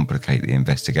to complicate the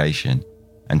investigation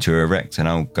and to erect an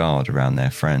old guard around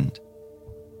their friend.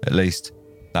 At least,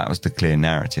 that was the clear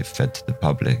narrative fed to the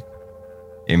public.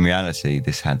 In reality,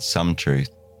 this had some truth,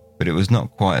 but it was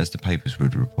not quite as the papers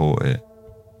would report it.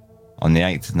 On the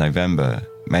 8th of November,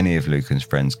 many of Lucan's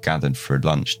friends gathered for a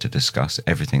lunch to discuss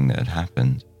everything that had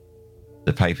happened.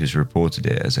 The papers reported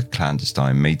it as a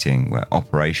clandestine meeting where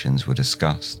operations were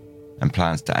discussed and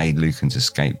plans to aid Lucan's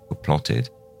escape were plotted.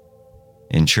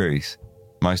 In truth,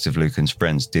 most of Lucan's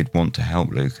friends did want to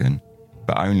help Lucan,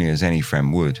 but only as any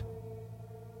friend would.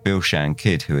 Bill Shan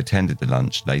Kidd, who attended the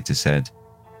lunch, later said,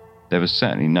 "There was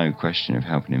certainly no question of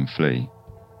helping him flee.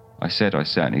 I said I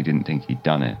certainly didn't think he'd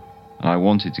done it, and I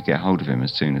wanted to get hold of him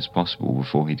as soon as possible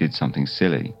before he did something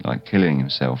silly, like killing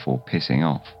himself or pissing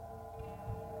off."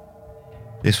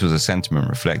 This was a sentiment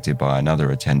reflected by another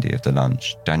attendee of the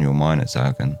lunch, Daniel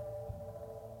Meinerzagen.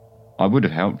 "I would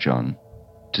have helped John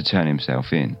to turn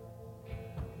himself in."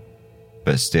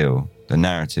 But still, the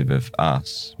narrative of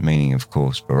us, meaning of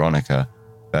course Veronica,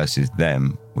 versus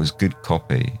them was good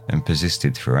copy and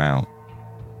persisted throughout.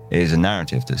 It is a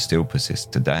narrative that still persists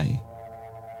today.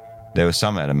 There were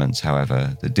some elements,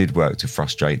 however, that did work to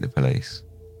frustrate the police.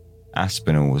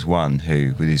 Aspinall was one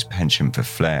who, with his penchant for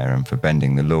flair and for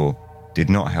bending the law, did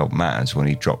not help matters when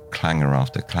he dropped clangor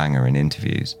after clangor in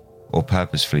interviews or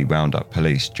purposefully wound up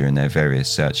police during their various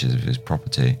searches of his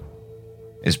property.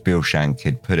 As Bill Shan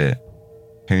Kidd put it,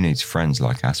 who needs friends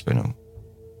like Aspinall?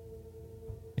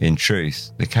 In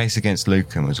truth, the case against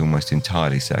Lucan was almost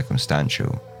entirely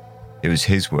circumstantial. It was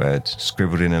his word,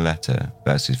 scribbled in a letter,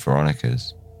 versus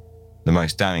Veronica's. The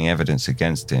most damning evidence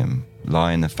against him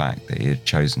lie in the fact that he had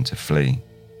chosen to flee.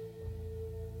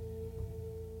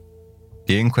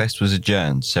 The inquest was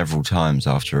adjourned several times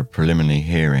after a preliminary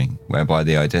hearing whereby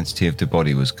the identity of the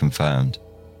body was confirmed.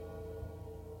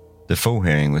 The full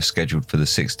hearing was scheduled for the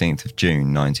 16th of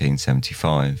June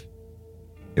 1975.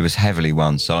 It was heavily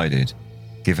one-sided,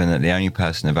 given that the only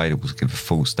person available to give a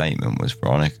full statement was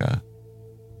Veronica.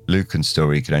 Lucan's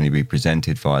story could only be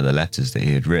presented via the letters that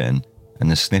he had written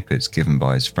and the snippets given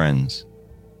by his friends.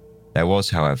 There was,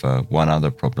 however, one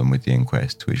other problem with the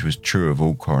inquest, which was true of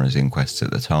all coroner's inquests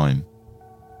at the time.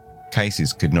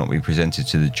 Cases could not be presented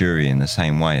to the jury in the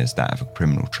same way as that of a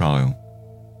criminal trial.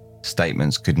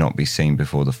 Statements could not be seen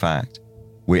before the fact.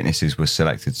 Witnesses were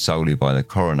selected solely by the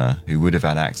coroner, who would have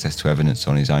had access to evidence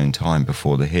on his own time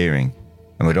before the hearing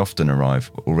and would often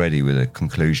arrive already with a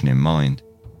conclusion in mind.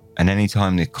 And any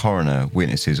time the coroner,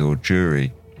 witnesses or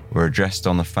jury were addressed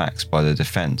on the facts by the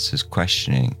defence as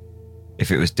questioning, if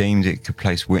it was deemed it could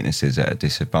place witnesses at a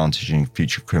disadvantage in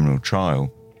future criminal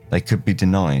trial, they could be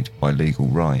denied by legal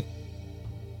right.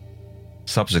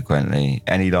 Subsequently,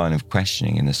 any line of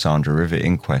questioning in the Sandra River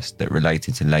inquest that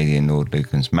related to Lady and Lord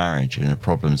Lucan's marriage and the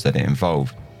problems that it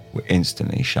involved were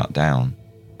instantly shut down,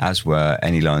 as were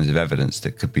any lines of evidence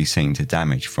that could be seen to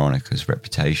damage Veronica's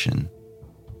reputation.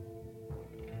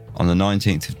 On the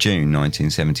 19th of June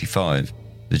 1975,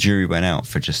 the jury went out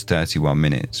for just 31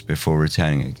 minutes before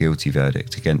returning a guilty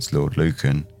verdict against Lord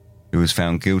Lucan, who was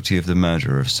found guilty of the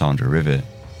murder of Sandra Rivet.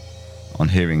 On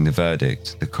hearing the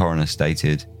verdict, the coroner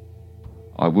stated,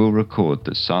 "I will record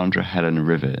that Sandra Helena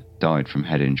Rivet died from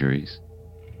head injuries.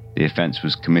 The offence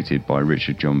was committed by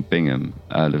Richard John Bingham,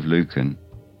 Earl of Lucan.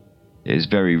 It is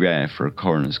very rare for a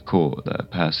coroner's court that a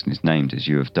person is named as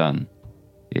you have done.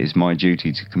 It is my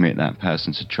duty to commit that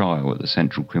person to trial at the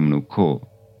Central Criminal Court.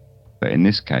 But in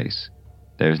this case,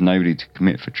 there is nobody to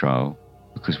commit for trial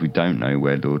because we don't know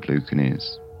where Lord Lucan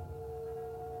is."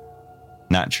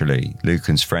 Naturally,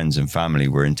 Lucan's friends and family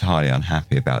were entirely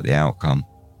unhappy about the outcome,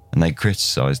 and they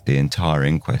criticised the entire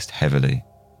inquest heavily.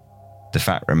 The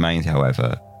fact remained,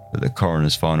 however, that the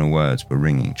coroner's final words were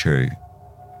ringing true.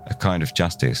 A kind of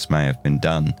justice may have been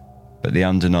done, but the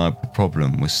undeniable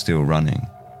problem was still running.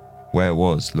 Where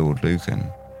was Lord Lucan?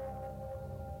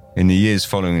 In the years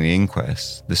following the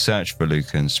inquest, the search for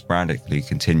Lucan sporadically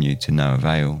continued to no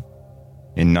avail.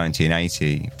 In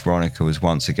 1980, Veronica was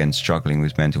once again struggling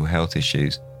with mental health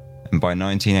issues, and by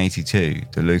 1982,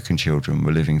 the Lucan children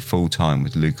were living full-time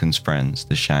with Lucan's friends,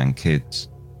 the Shan kids.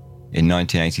 In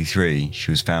 1983,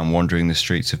 she was found wandering the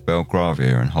streets of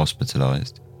Belgravia and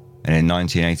hospitalised, and in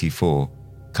 1984,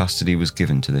 custody was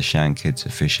given to the Shan kids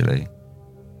officially.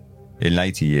 In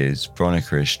later years,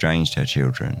 Veronica estranged her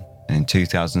children, and in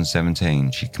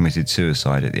 2017, she committed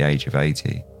suicide at the age of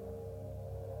 80.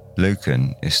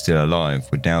 Lucan, if still alive,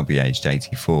 would now be aged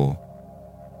 84.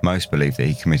 Most believe that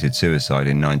he committed suicide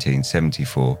in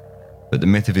 1974, but the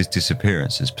myth of his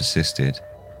disappearance has persisted.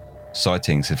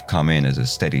 Sightings have come in as a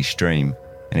steady stream,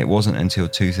 and it wasn't until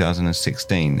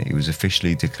 2016 that he was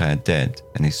officially declared dead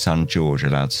and his son George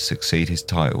allowed to succeed his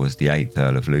title as the 8th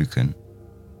Earl of Lucan.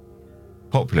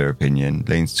 Popular opinion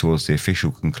leans towards the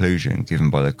official conclusion given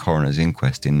by the coroner's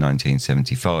inquest in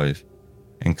 1975,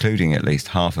 including at least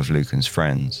half of Lucan's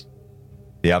friends.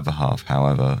 The other half,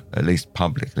 however, at least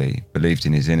publicly, believed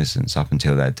in his innocence up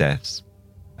until their deaths,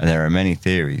 and there are many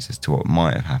theories as to what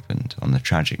might have happened on the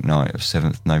tragic night of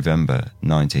 7th November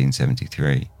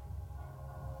 1973.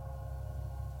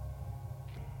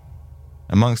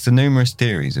 Amongst the numerous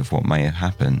theories of what may have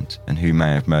happened and who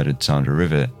may have murdered Sandra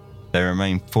Rivet, there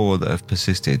remain 4 that have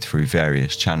persisted through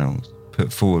various channels,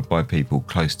 put forward by people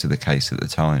close to the case at the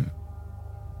time.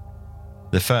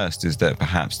 The first is that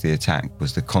perhaps the attack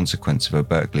was the consequence of a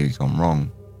burglary gone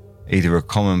wrong, either a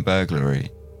common burglary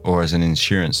or as an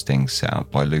insurance sting set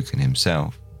up by Lucan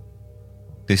himself.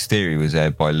 This theory was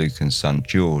aired by Lucan's son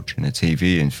George in a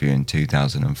TV interview in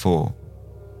 2004.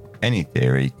 Any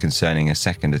theory concerning a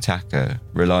second attacker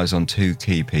relies on 2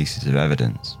 key pieces of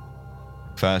evidence.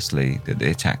 Firstly, that the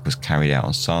attack was carried out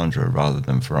on Sandra rather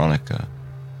than Veronica.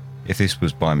 If this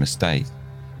was by mistake,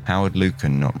 how had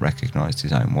Lucan not recognised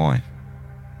his own wife?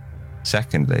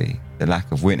 Secondly, the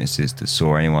lack of witnesses that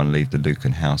saw anyone leave the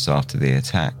Lucan house after the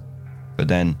attack, but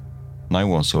then no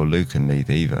one saw Lucan leave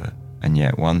either, and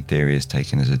yet one theory is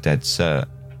taken as a dead cert,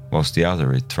 whilst the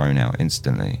other is thrown out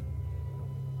instantly.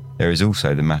 There is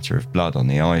also the matter of blood on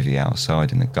the ivy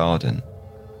outside in the garden,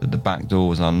 that the back door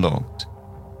was unlocked,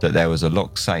 that there was a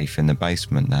locked safe in the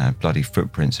basement that had bloody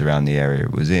footprints around the area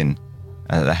it was in,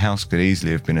 and that the house could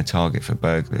easily have been a target for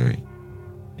burglary.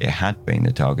 It had been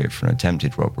the target for an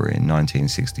attempted robbery in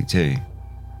 1962.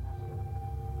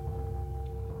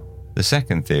 The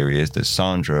second theory is that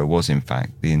Sandra was in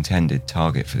fact the intended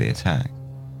target for the attack,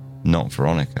 not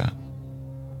Veronica.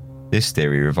 This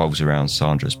theory revolves around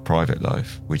Sandra's private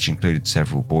life, which included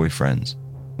several boyfriends,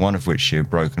 one of which she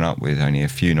had broken up with only a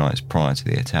few nights prior to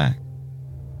the attack.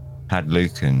 Had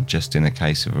Lucan, just in the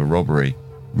case of a robbery,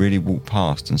 really walked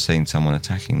past and seen someone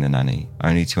attacking the nanny,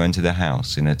 only to enter the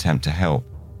house in an attempt to help,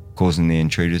 causing the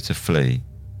intruder to flee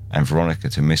and Veronica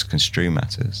to misconstrue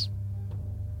matters?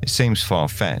 It seems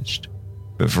far-fetched,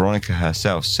 but Veronica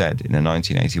herself said in a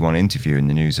 1981 interview in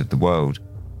the News of the World,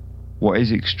 "What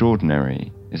is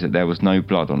extraordinary is that there was no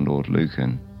blood on Lord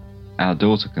Lucan. Our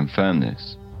daughter confirmed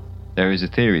this. There is a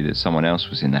theory that someone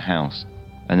else was in the house,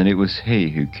 and that it was he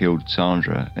who killed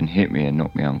Sandra and hit me and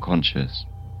knocked me unconscious.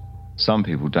 Some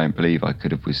people don't believe I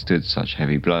could have withstood such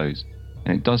heavy blows,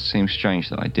 and it does seem strange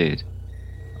that I did.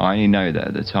 I only know that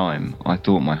at the time, I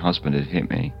thought my husband had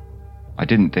hit me. I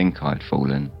didn't think I had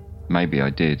fallen. Maybe I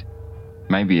did.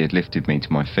 Maybe he had lifted me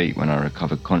to my feet when I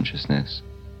recovered consciousness.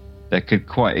 There could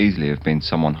quite easily have been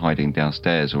someone hiding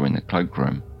downstairs or in the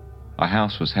cloakroom. Our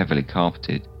house was heavily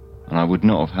carpeted, and I would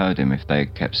not have heard him if they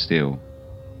had kept still.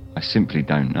 I simply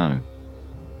don't know."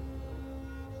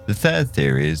 The third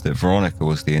theory is that Veronica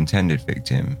was the intended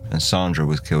victim and Sandra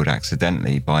was killed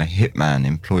accidentally by a hitman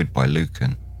employed by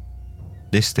Lucan.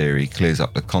 This theory clears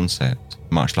up the concept,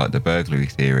 much like the burglary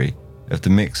theory, of the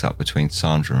mix-up between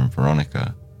Sandra and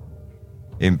Veronica.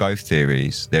 In both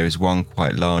theories, there is one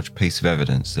quite large piece of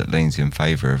evidence that leans in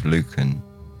favour of Lucan.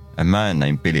 A man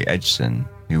named Billy Edgson,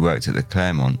 who worked at the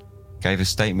Claremont, gave a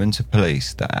statement to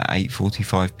police that at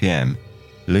 8:45 p.m,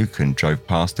 Lucan drove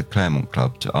past the Claremont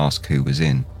Club to ask who was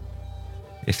in.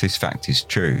 If this fact is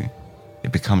true,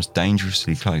 it becomes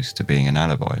dangerously close to being an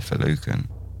alibi for Lucan.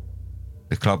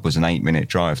 The club was an 8-minute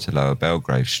drive to Lower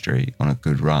Belgrave Street on a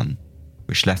good run,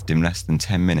 which left him less than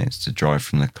 10 minutes to drive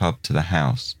from the club to the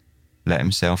house, let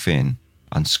himself in,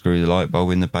 unscrew the light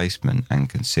bulb in the basement and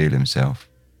conceal himself.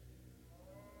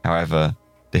 However,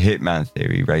 the hitman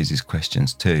theory raises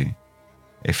questions too.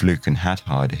 If Lucan had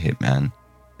hired a hitman,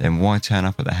 then why turn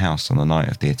up at the house on the night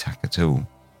of the attack at all?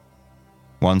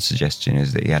 One suggestion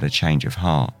is that he had a change of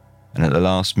heart, and at the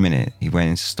last minute he went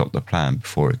in to stop the plan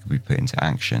before it could be put into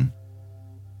action.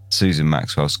 Susan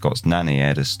Maxwell Scott's nanny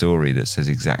aired a story that says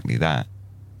exactly that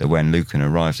when Lucan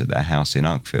arrived at their house in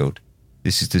Uckfield,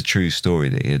 this is the true story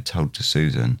that he had told to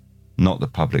Susan, not the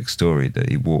public story that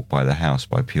he walked by the house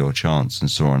by pure chance and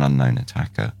saw an unknown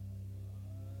attacker.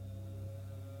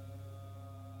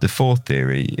 The fourth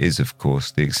theory is, of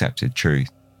course, the accepted truth,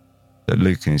 that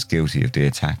Lucan is guilty of the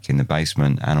attack in the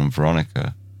basement and on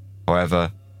Veronica.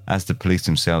 However, as the police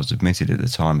themselves admitted at the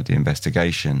time of the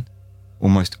investigation,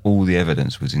 almost all the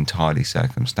evidence was entirely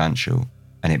circumstantial,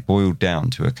 and it boiled down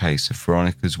to a case of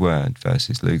Veronica's word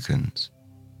versus Lucan's.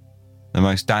 The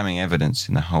most damning evidence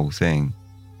in the whole thing,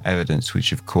 evidence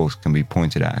which of course can be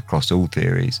pointed at across all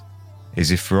theories, is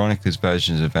if Veronica's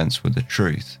versions of events were the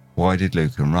truth, why did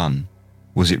Lucan run?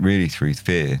 Was it really through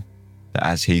fear, that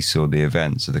as he saw the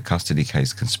events of the custody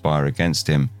case conspire against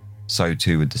him, so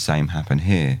too would the same happen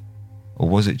here? Or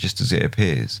was it just as it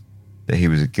appears, that he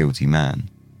was a guilty man?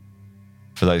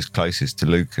 For those closest to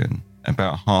Lucan,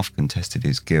 about half contested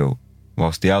his guilt,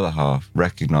 whilst the other half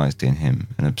recognised in him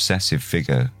an obsessive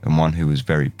figure and one who was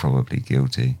very probably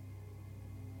guilty.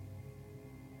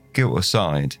 Guilt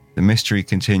aside, the mystery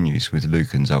continues with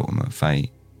Lucan's ultimate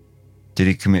fate. Did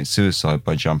he commit suicide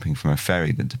by jumping from a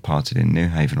ferry that departed in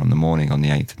Newhaven on the morning on the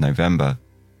 8th of November,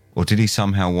 or did he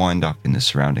somehow wind up in the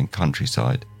surrounding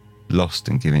countryside, lost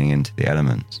and giving in to the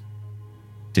elements?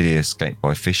 Did he escape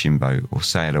by fishing boat or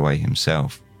sail away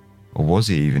himself, or was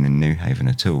he even in Newhaven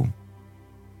at all?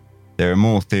 There are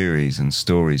more theories and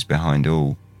stories behind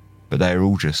all, but they are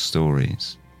all just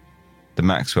stories. The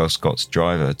Maxwell Scott's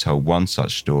driver told one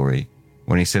such story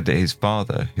when he said that his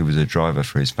father, who was a driver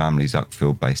for his family's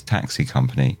Uckfield-based taxi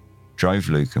company, drove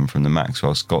Lucan from the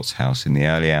Maxwell Scott's house in the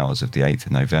early hours of the 8th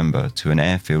of November to an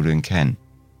airfield in Kent,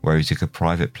 where he took a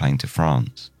private plane to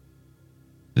France.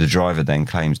 The driver then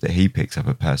claims that he picked up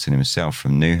a person himself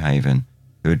from Newhaven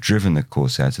who had driven the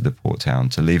Corsair to the port town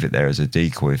to leave it there as a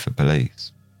decoy for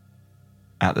police.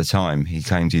 At the time, he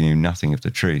claimed he knew nothing of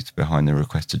the truth behind the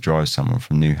request to drive someone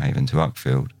from Newhaven to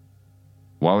Uckfield.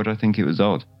 "Why would I think it was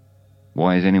odd?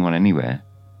 Why is anyone anywhere?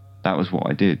 That was what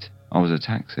I did. I was a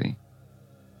taxi."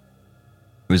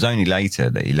 It was only later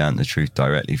that he learnt the truth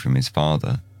directly from his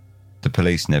father. The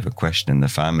police never questioned the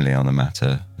family on the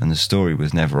matter, and the story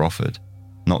was never offered,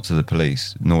 not to the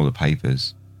police nor the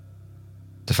papers.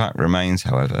 The fact remains,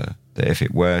 however, that if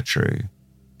it were true,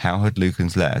 how had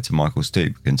Lucan's letter to Michael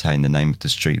Stoop contained the name of the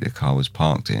street the car was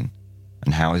parked in?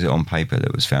 And how is it on paper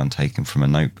that was found taken from a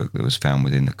notebook that was found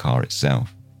within the car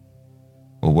itself?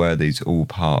 Or were these all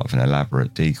part of an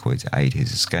elaborate decoy to aid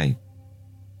his escape?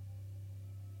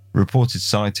 Reported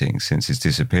sightings since his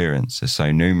disappearance are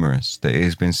so numerous that it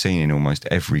has been seen in almost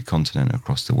every continent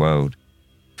across the world,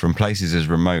 from places as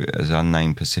remote as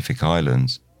unnamed Pacific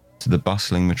Islands to the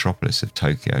bustling metropolis of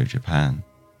Tokyo, Japan.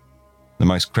 The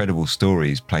most credible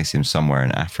stories place him somewhere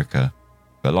in Africa,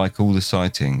 but like all the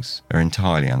sightings, are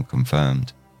entirely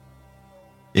unconfirmed.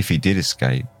 If he did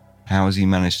escape, how has he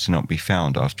managed to not be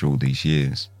found after all these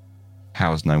years?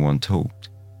 How has no one talked?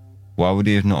 Why would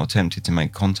he have not attempted to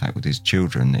make contact with his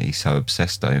children that he's so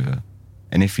obsessed over?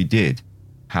 And if he did,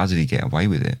 how did he get away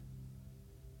with it?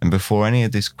 And before any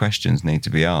of these questions need to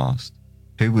be asked,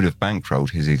 who would have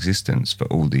bankrolled his existence for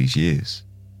all these years?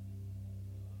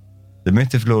 The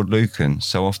myth of Lord Lucan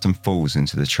so often falls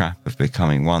into the trap of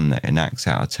becoming one that enacts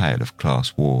out a tale of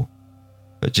class war.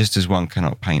 But just as one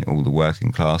cannot paint all the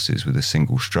working classes with a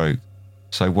single stroke,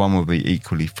 so one will be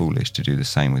equally foolish to do the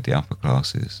same with the upper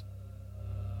classes.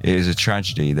 It is a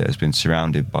tragedy that has been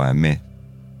surrounded by a myth,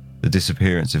 the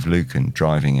disappearance of Lucan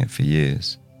driving it for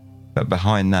years. But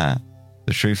behind that,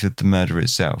 the truth of the murder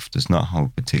itself does not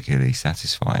hold particularly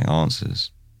satisfying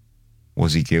answers.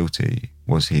 Was he guilty?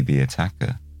 Was he the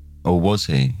attacker? Or was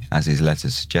he, as his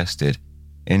letters suggested,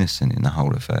 innocent in the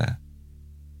whole affair?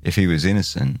 If he was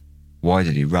innocent, why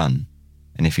did he run?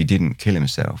 And if he didn't kill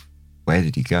himself, where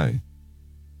did he go?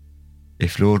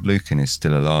 If Lord Lucan is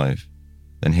still alive,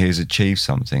 then he has achieved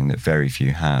something that very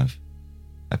few have,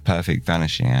 a perfect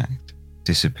vanishing act,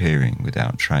 disappearing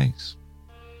without trace.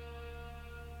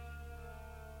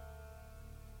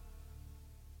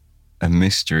 A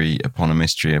mystery upon a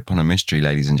mystery upon a mystery,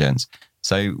 ladies and gents.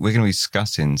 So we're going to be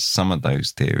discussing some of those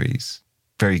theories,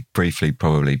 very briefly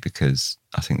probably, because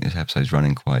I think this episode is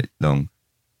running quite long,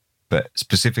 but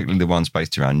specifically the ones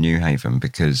based around New Haven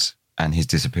and his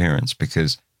disappearance,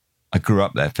 because I grew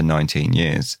up there for 19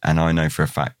 years and I know for a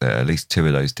fact that at least 2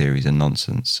 of those theories are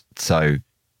nonsense. So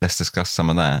let's discuss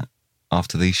some of that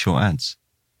after these short ads.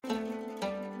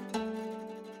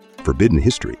 Forbidden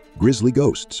history, grisly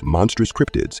ghosts, monstrous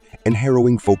cryptids, and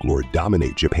harrowing folklore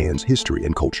dominate Japan's history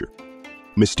and culture.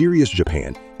 Mysterious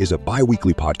Japan is a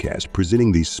bi-weekly podcast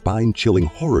presenting these spine-chilling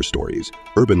horror stories,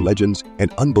 urban legends,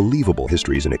 and unbelievable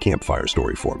histories in a campfire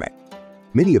story format.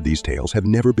 Many of these tales have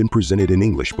never been presented in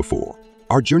English before.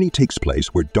 Our journey takes place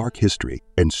where dark history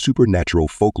and supernatural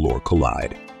folklore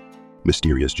collide.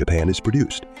 Mysterious Japan is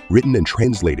produced, written and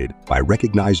translated by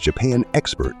recognized Japan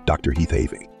expert Dr. Heath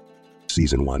Avey.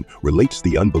 Season 1 relates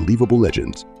the unbelievable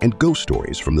legends and ghost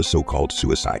stories from the so-called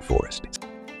suicide forest.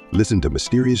 Listen to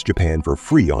Mysterious Japan for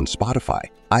free on Spotify,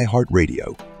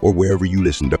 iHeartRadio, or wherever you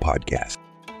listen to podcasts.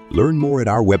 Learn more at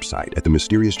our website at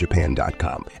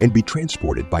themysteriousjapan.com and be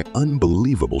transported by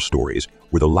unbelievable stories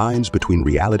where the lines between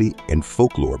reality and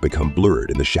folklore become blurred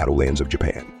in the shadowlands of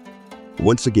Japan.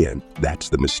 Once again, that's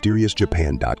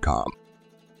themysteriousjapan.com.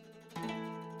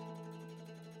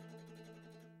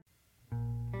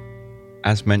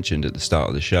 As mentioned at the start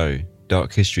of the show,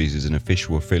 Dark Histories is an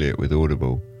official affiliate with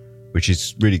Audible, which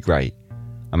is really great.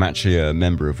 I'm actually a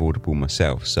member of Audible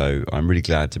myself, so I'm really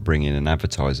glad to bring in an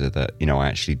advertiser that, I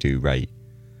actually do rate.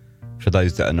 For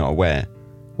those that are not aware,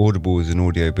 Audible is an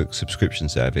audiobook subscription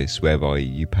service whereby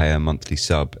you pay a monthly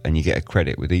sub and you get a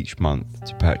credit with each month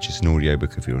to purchase an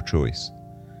audiobook of your choice.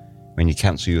 When you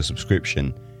cancel your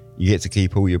subscription, you get to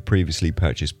keep all your previously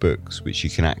purchased books, which you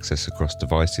can access across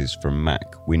devices from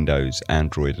Mac, Windows,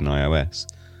 Android and iOS,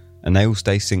 and they all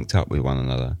stay synced up with one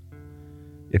another.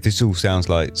 If this all sounds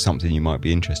like something you might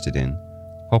be interested in,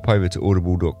 hop over to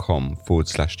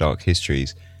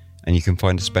audible.com/darkhistories and you can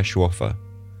find a special offer.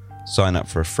 Sign up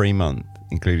for a free month,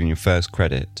 including your first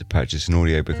credit, to purchase an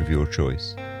audiobook of your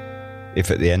choice. If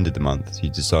at the end of the month you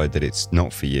decide that it's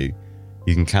not for you,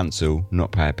 you can cancel,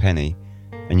 not pay a penny,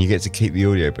 and you get to keep the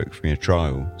audiobook from your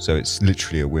trial, so it's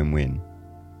literally a win-win.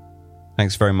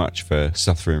 Thanks very much for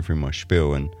suffering through my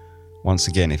spiel, and once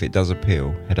again, if it does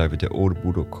appeal, head over to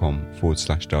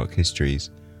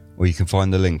audible.com/darkhistories, or you can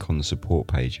find the link on the support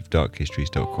page of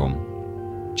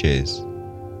darkhistories.com. Cheers.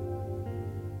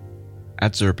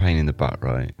 Ads are a pain in the butt,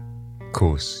 right? Of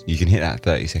course, you can hit that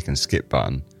 30-second skip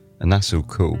button, and that's all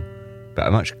cool, but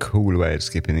a much cooler way of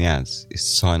skipping the ads is to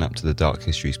sign up to the Dark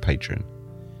Histories Patreon.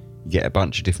 You get a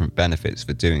bunch of different benefits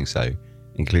for doing so,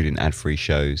 including ad-free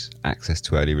shows, access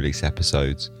to early release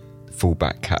episodes, the full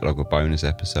back catalogue of bonus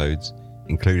episodes,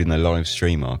 including the live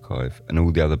stream archive and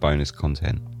all the other bonus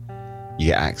content. You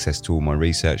get access to all my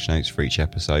research notes for each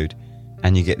episode,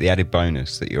 and you get the added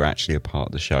bonus that you're actually a part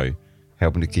of the show,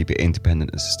 helping to keep it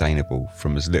independent and sustainable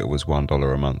from as little as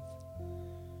 $1 a month.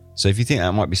 So if you think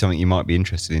that might be something you might be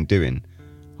interested in doing,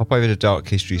 hop over to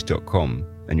darkhistories.com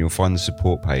and you'll find the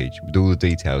support page with all the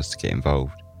details to get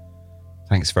involved.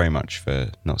 Thanks very much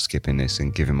for not skipping this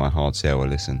and giving my hard sell a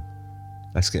listen.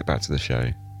 Let's get back to the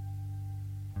show.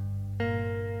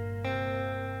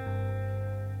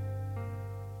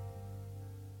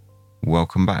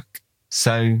 Welcome back.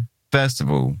 So, first of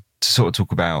all, to sort of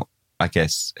talk about, I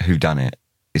guess, who done it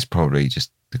is probably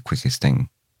just the quickest thing.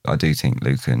 I do think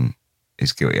Lucan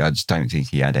is guilty. I just don't think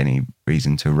he had any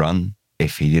reason to run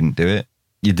if he didn't do it.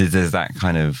 There's that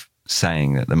kind of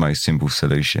saying that the most simple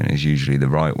solution is usually the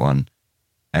right one.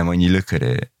 And when you look at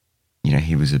it, you know,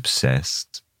 he was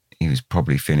obsessed. He was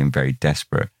probably feeling very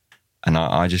desperate. And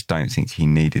I just don't think he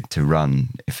needed to run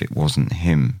if it wasn't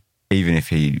him. Even if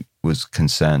he was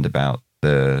concerned about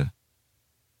the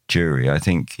jury, I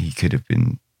think he could have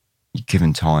been,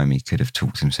 given time, he could have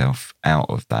talked himself out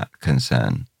of that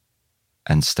concern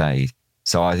and stayed.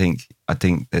 So I think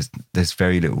there's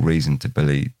very little reason to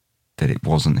believe that it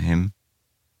wasn't him.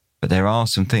 But there are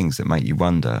some things that make you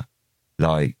wonder,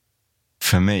 like,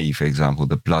 for me, for example,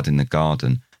 the blood in the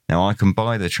garden. Now, I can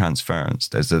buy the transference.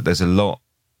 There's a lot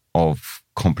of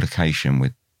complication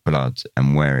with blood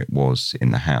and where it was in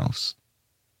the house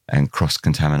and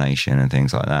cross-contamination and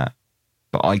things like that.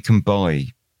 But I can buy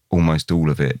almost all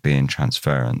of it being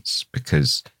transference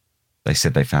because they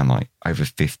said they found like over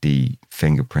 50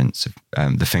 fingerprints,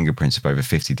 the fingerprints of over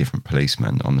 50 different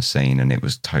policemen on the scene, and it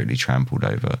was totally trampled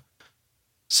over.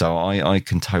 So I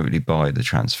can totally buy the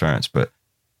transference, but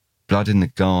blood in the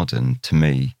garden, to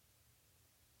me,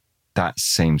 that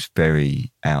seems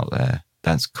very out there.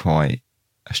 That's quite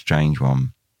a strange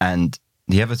one. And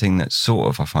the other thing that sort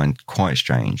of I find quite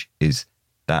strange is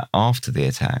that after the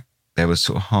attack, there was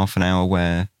sort of half an hour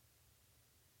where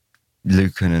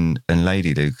Lucan and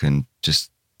Lady Lucan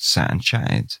just sat and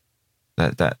chatted.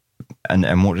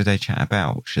 And what did they chat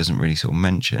about? She doesn't really sort of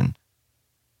mention.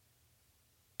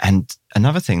 And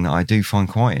another thing that I do find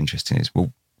quite interesting is,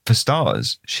 well, for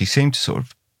starters, she seemed to sort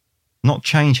of not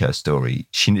change her story.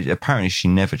 Apparently she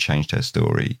never changed her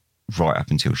story right up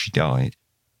until she died.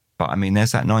 But I mean,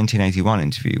 there's that 1981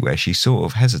 interview where she sort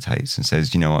of hesitates and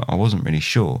says, you know, I wasn't really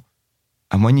sure.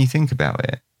 And when you think about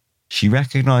it, she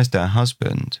recognised her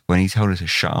husband when he told her to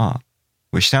shut up,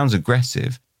 which sounds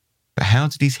aggressive, but how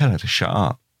did he tell her to shut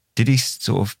up? Did he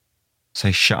sort of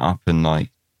say shut up and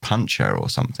like punch her or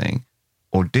something?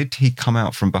 Or did he come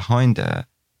out from behind her,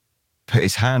 put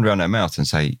his hand around her mouth and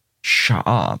say, shut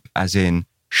up, as in,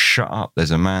 shut up,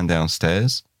 there's a man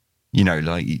downstairs? You know,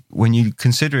 like, when you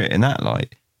consider it in that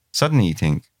light, suddenly you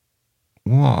think,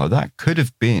 wow, that could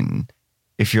have been,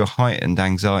 if you're heightened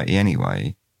anxiety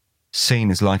anyway,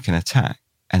 seen as like an attack.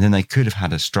 And then they could have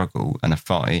had a struggle and a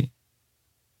fight,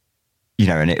 you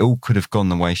know, and it all could have gone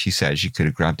the way she said. She could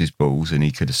have grabbed his balls and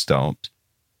he could have stopped,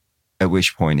 at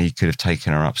which point he could have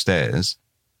taken her upstairs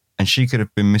and she could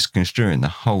have been misconstruing the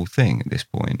whole thing at this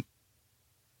point.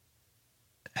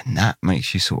 And that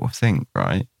makes you sort of think,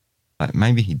 right? Like,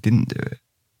 maybe he didn't do it.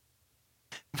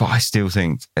 But I still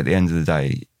think at the end of the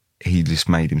day, he just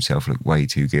made himself look way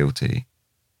too guilty.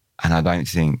 And I don't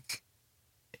think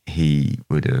he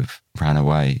would have ran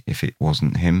away if it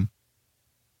wasn't him.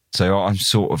 So I'm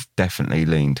sort of definitely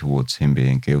leaning towards him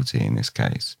being guilty in this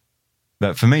case.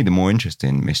 But for me, the more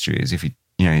interesting mystery is if he,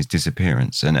 you know, his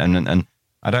disappearance. And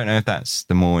I don't know if that's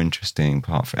the more interesting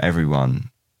part for everyone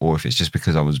or if it's just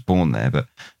because I was born there. But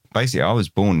basically, I was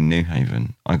born in New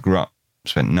Haven. I grew up,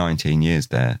 spent 19 years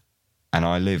there. And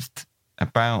I lived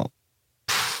about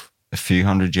a few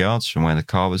hundred yards from where the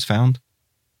car was found.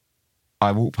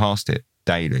 I walk past it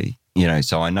daily, you know,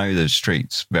 so I know the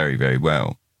streets very, very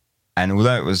well. And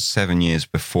although it was 7 years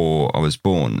before I was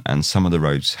born and some of the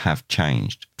roads have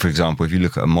changed, for example, if you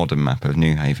look at a modern map of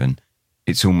New Haven,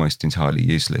 it's almost entirely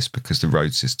useless because the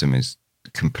road system is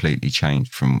completely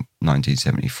changed from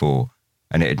 1974,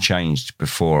 and it had changed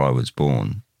before I was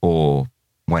born or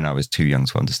when I was too young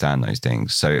to understand those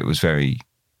things. So it was very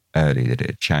early that it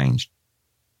had changed.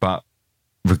 But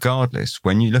regardless,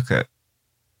 when you look at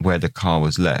where the car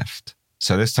was left,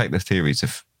 so let's take the theories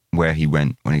of where he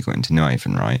went when he got into New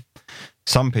Haven, right?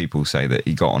 Some people say that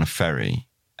he got on a ferry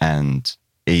and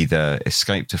either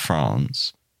escaped to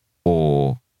France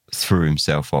or threw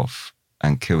himself off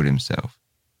and killed himself.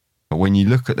 But when you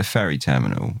look at the ferry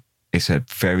terminal, it's a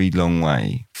very long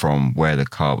way from where the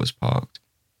car was parked.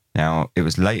 Now, it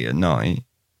was late at night.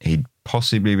 He'd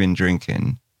possibly been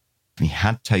drinking. He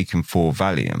had taken 4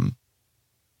 Valium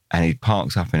and he'd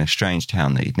parked up in a strange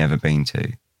town that he'd never been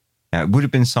to. Now, it would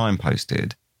have been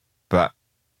signposted, but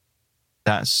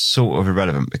that's sort of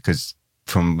irrelevant because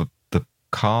from the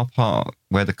car park,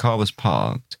 where the car was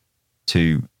parked,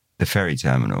 to the ferry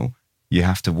terminal, you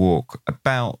have to walk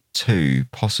about 2,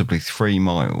 possibly 3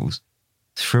 miles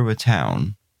through a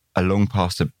town, along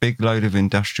past a big load of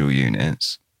industrial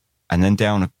units, and then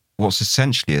down what's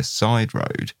essentially a side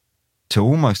road to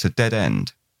almost a dead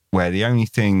end, where the only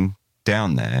thing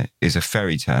down there is a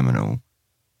ferry terminal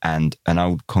and an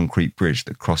old concrete bridge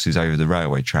that crosses over the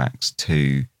railway tracks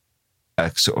to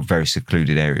a sort of very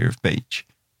secluded area of beach.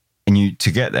 And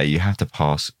to get there, you have to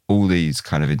pass all these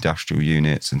kind of industrial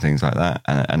units and things like that.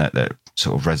 And at the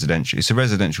sort of residential, it's a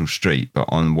residential street, but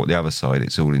on the other side,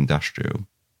 it's all industrial.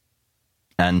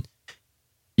 And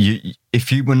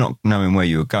if you were not knowing where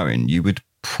you were going, you would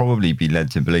probably be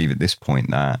led to believe at this point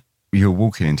that you're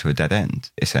walking into a dead end,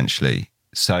 essentially.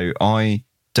 So I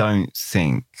don't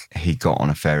think he got on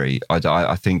a ferry.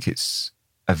 I think it's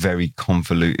a very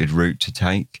convoluted route to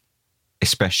take,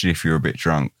 especially if you're a bit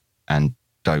drunk and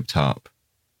doped up.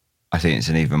 I think it's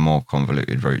an even more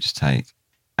convoluted route to take.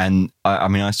 And I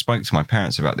mean, I spoke to my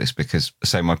parents about this because,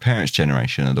 say, my parents'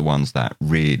 generation are the ones that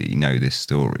really know this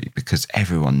story because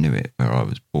everyone knew it where I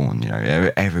was born.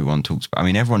 Everyone talks about. I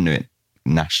mean, everyone knew it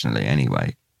nationally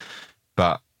anyway,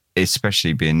 but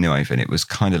especially being Newhaven, it was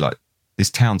kind of like,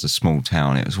 this town's a small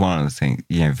town. It was one of the things,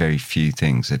 very few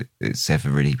things that it's ever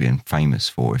really been famous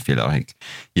for, if you like.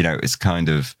 It's kind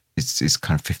of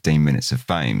 15 minutes of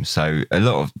fame. So a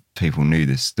lot of people knew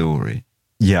this story.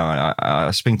 Yeah, I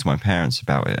was speaking to my parents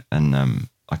about it, and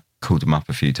I called them up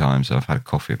a few times. I've had a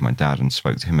coffee with my dad and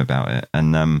spoke to him about it.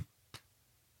 And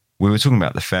we were talking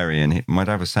about the ferry, and my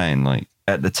dad was saying, like,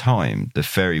 at the time, the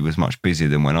ferry was much busier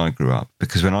than when I grew up,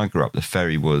 because when I grew up, the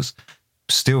ferry was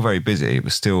still very busy. It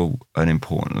was still an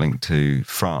important link to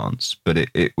France, but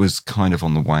it was kind of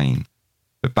on the wane.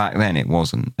 But back then it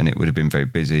wasn't, and it would have been very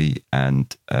busy.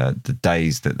 And the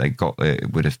days that they got there,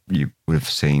 you would have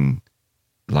seen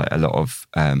like a lot of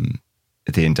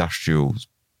the industrial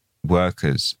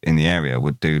workers in the area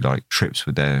would do like trips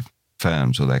with their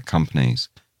firms or their companies,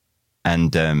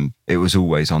 and it was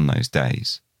always on those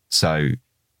days. So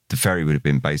the ferry would have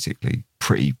been basically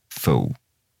pretty full.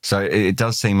 So it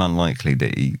does seem unlikely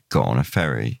that he got on a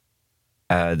ferry.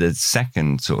 The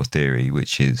second sort of theory,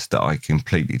 which is that I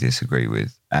completely disagree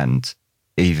with, and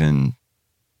even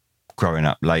growing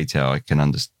up later, I can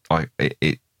understand.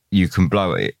 You can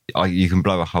blow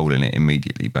a hole in it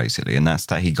immediately, basically, and that's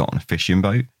that he got on a fishing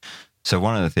boat. So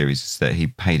one of the theories is that he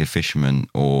paid a fisherman,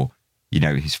 or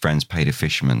his friends paid a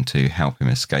fisherman to help him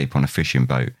escape on a fishing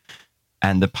boat.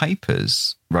 And the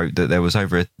papers wrote that there was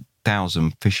over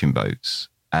 1,000 fishing boats,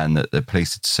 and that the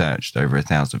police had searched over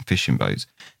 1,000 fishing boats.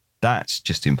 That's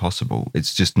just impossible.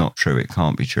 It's just not true. It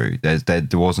can't be true. There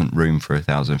wasn't room for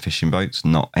 1,000 fishing boats,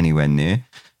 not anywhere near.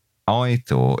 I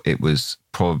thought it was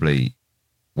probably,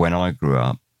 when I grew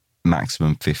up,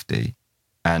 maximum 50.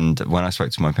 And when I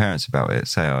spoke to my parents about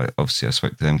it, I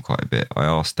spoke to them quite a bit. I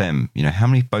asked them, how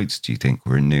many boats do you think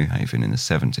were in Newhaven in the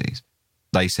 70s?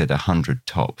 They said 100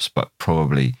 tops, but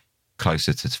probably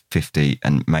closer to 50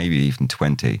 and maybe even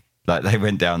 20. Like, they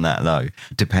went down that low,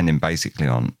 depending basically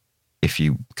on if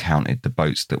you counted the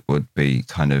boats that would be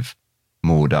kind of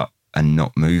moored up and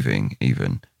not moving,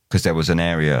 even, because there was an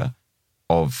area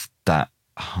of that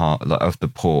of the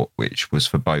port which was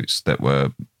for boats that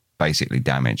were basically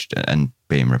damaged and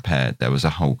being repaired. There was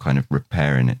a whole kind of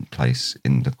repairing place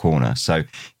in the corner. So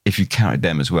if you counted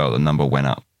them as well, the number went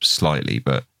up slightly,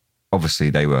 but obviously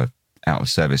they were out of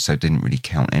service, so it didn't really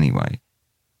count anyway,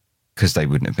 because they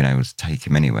wouldn't have been able to take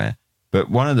him anywhere. But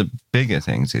one of the bigger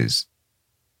things is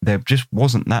there just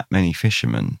wasn't that many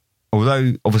fishermen.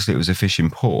 Although obviously it was a fishing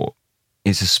port,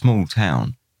 it's a small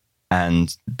town,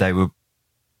 and they were,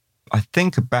 I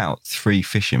think, about 3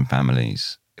 fishing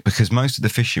families, because most of the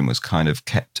fishing was kind of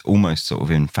kept almost sort of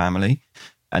in family.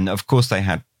 And of course they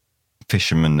had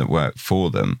fishermen that worked for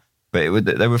them, but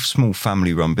they were small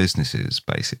family-run businesses,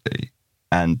 basically.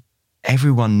 And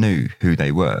everyone knew who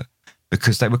they were,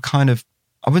 because they were kind of,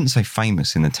 I wouldn't say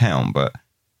famous in the town, but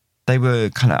they were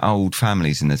kind of old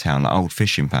families in the town, like old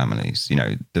fishing families.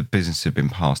 The business had been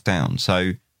passed down.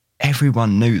 So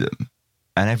everyone knew them,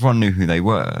 and everyone knew who they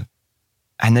were.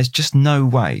 And there's just no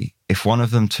way, if one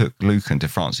of them took Lucan to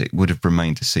France, it would have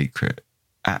remained a secret.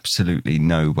 Absolutely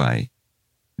no way.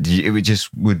 It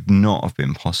just would not have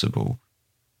been possible.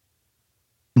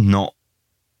 Not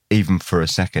even for a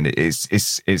second.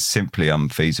 It's simply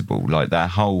unfeasible. Like,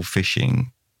 that whole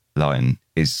fishing line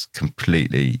is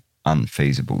completely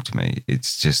unfeasible to me.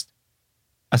 It's just,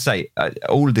 I say,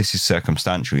 all of this is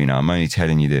circumstantial. I'm only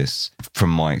telling you this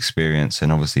from my experience,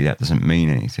 and obviously that doesn't mean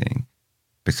anything,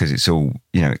 because it's all,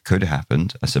 it could have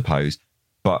happened, I suppose,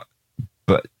 but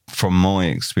from my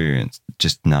experience,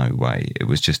 just no way. It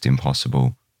was just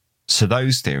impossible. So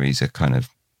those theories are kind of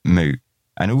moot.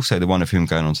 And also the one of him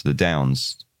going onto the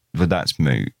Downs, but that's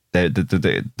moot.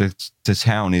 The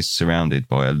town is surrounded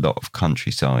by a lot of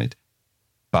countryside,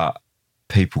 but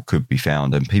people could be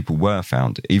found, and people were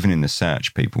found. Even in the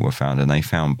search, people were found, and they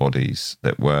found bodies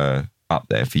that were up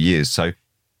there for years. So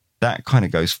that kind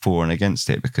of goes for and against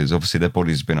it, because obviously their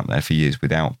bodies have been up there for years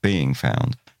without being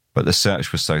found, but the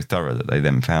search was so thorough that they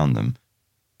then found them.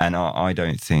 And I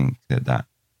don't think that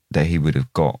he would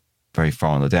have got very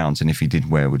far on the Downs, and if he did,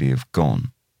 where would he have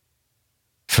gone?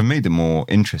 For me, the more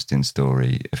interesting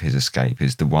story of his escape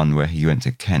is the one where he went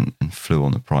to Kent and flew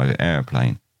on a private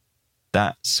aeroplane.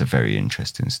 That's a very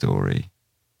interesting story.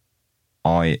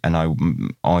 I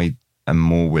am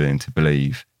more willing to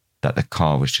believe that the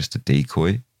car was just a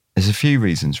decoy. There's a few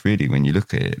reasons, really, when you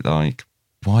look at it. Like,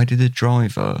 why did the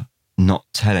driver not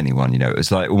tell anyone? You know, it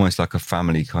was like almost like a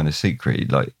family kind of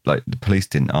secret. Like the police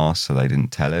didn't ask, so they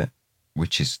didn't tell it,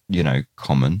 which is, you know,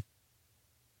 common.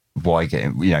 Why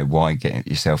get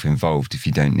yourself involved if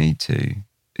you don't need to?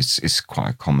 It's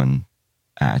quite a common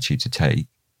attitude to take.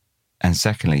 And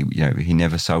secondly, you know, he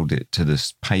never sold it to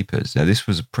the papers. Now, this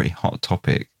was a pretty hot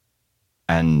topic,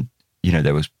 and you know,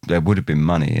 there would have been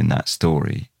money in that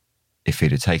story if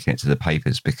he'd have taken it to the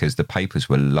papers, because the papers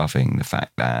were loving the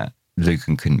fact that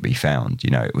Lucan couldn't be found.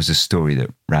 You know, it was a story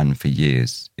that ran for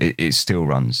years. It still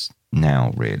runs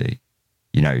now, really.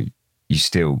 You know, you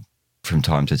still, from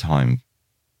time to time,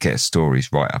 get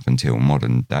stories right up until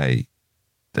modern day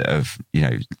that of, you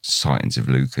know, sightings of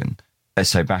Lucan.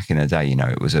 So back in the day, you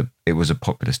know, it was a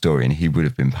popular story, and he would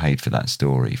have been paid for that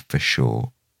story for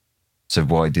sure. So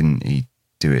why didn't he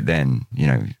do it then? You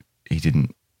know, he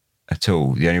didn't at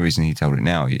all. The only reason he told it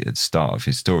now, at the start of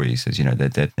his story, he says, you know, they're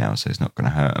dead now, so it's not going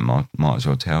to hurt them. I might as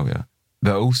well tell you.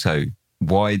 But also,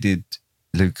 why did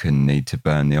Lucan need to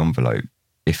burn the envelope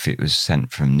if it was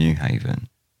sent from New Haven?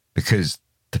 Because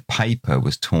the paper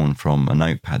was torn from a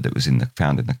notepad that was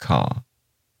found in the car.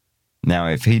 Now,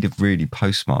 if he'd have really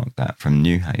postmarked that from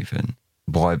New Haven,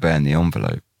 why burn the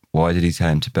envelope? Why did he tell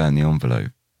him to burn the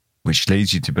envelope? Which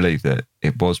leads you to believe that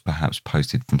it was perhaps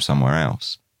posted from somewhere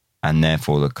else, and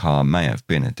therefore the car may have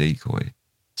been a decoy.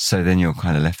 So then you're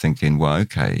kind of left thinking, well,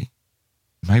 okay,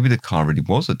 maybe the car really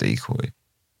was a decoy.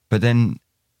 But then,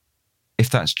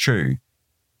 if that's true,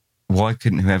 why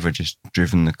couldn't whoever just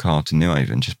driven the car to New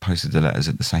Haven just posted the letters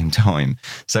at the same time?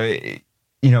 So,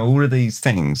 you know, all of these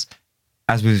things,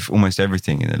 as with almost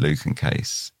everything in the Lucan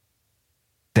case,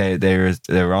 there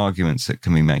are arguments that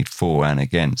can be made for and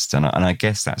against. And I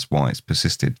guess that's why it's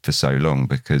persisted for so long,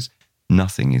 because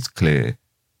nothing is clear.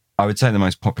 I would say the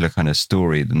most popular kind of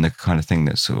story and the kind of thing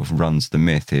that sort of runs the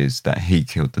myth is that he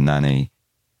killed the nanny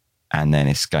and then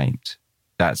escaped.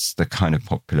 That's the kind of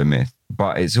popular myth.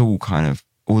 But it's all kind of,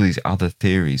 all these other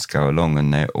theories go along,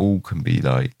 and they all can be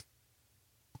like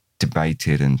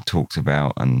debated and talked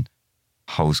about, and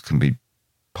holes can be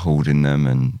pulled in them,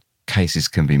 and cases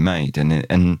can be made,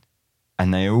 and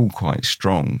they're all quite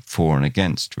strong for and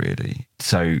against, really.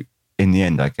 So in the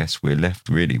end, I guess we're left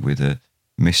really with a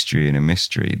mystery and a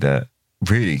mystery that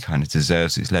really kind of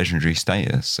deserves its legendary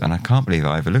status. And I can't believe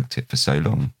I overlooked it for so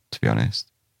long, to be honest.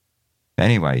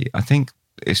 Anyway, I think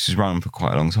this has run for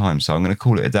quite a long time, so I'm going to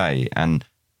call it a day, and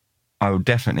I will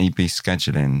definitely be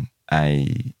scheduling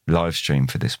a live stream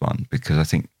for this one, because I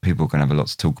think people are going to have a lot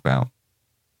to talk about,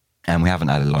 and we haven't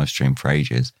had a live stream for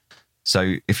ages.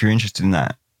 So if you're interested in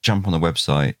that, jump on the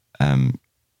website,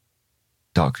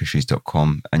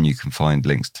 darkhistories.com, and you can find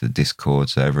links to the Discord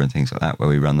server and things like that where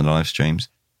we run the live streams.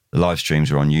 The live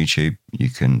streams are on YouTube.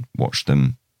 You can watch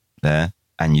them there,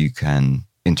 and you can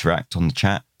interact on the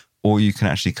chat, or you can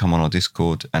actually come on our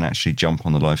Discord and actually jump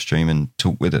on the live stream and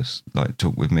talk with us, like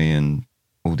talk with me and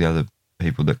all the other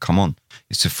people that come on.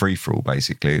 It's a free-for-all,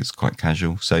 basically. It's quite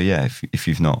casual. So yeah, if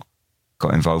you've not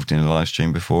got involved in a live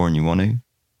stream before and you want to,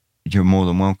 you're more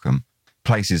than welcome.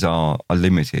 Places are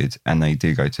limited, and they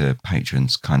do go to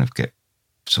patrons, kind of get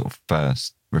sort of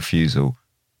first refusal.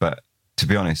 But to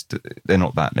be honest, they're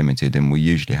not that limited, and we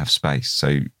usually have space.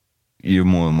 So you're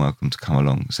more than welcome to come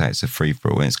along. So it's a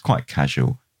free-for-all, and it's quite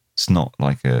casual. It's not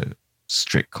like a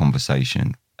strict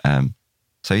conversation.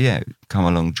 So yeah, come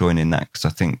along, join in that, because I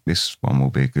think this one will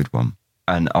be a good one.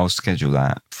 And I'll schedule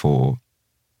that for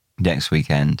next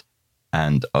weekend,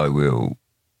 and I will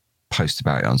post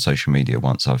about it on social media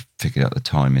once I've figured out the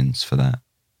timings for that.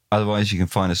 Otherwise, you can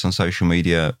find us on social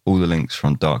media. All the links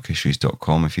from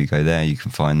darkhistories.com. If you go there, you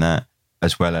can find that,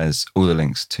 as well as all the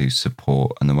links to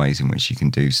support and the ways in which you can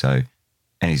do so.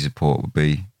 Any support would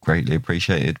be greatly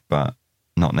appreciated, but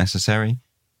not necessary.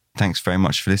 Thanks very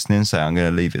much for listening. So I'm going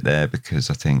to leave it there, because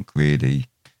I think really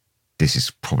this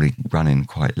is probably running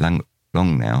quite long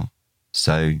now.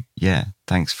 So yeah,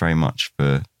 thanks very much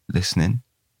for listening.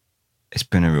 It's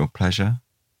been a real pleasure.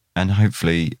 And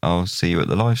hopefully I'll see you at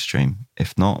the live stream.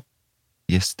 If not,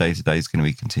 Yesterday Today is going to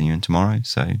be continuing tomorrow.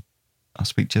 So I'll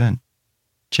speak to you then.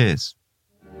 Cheers.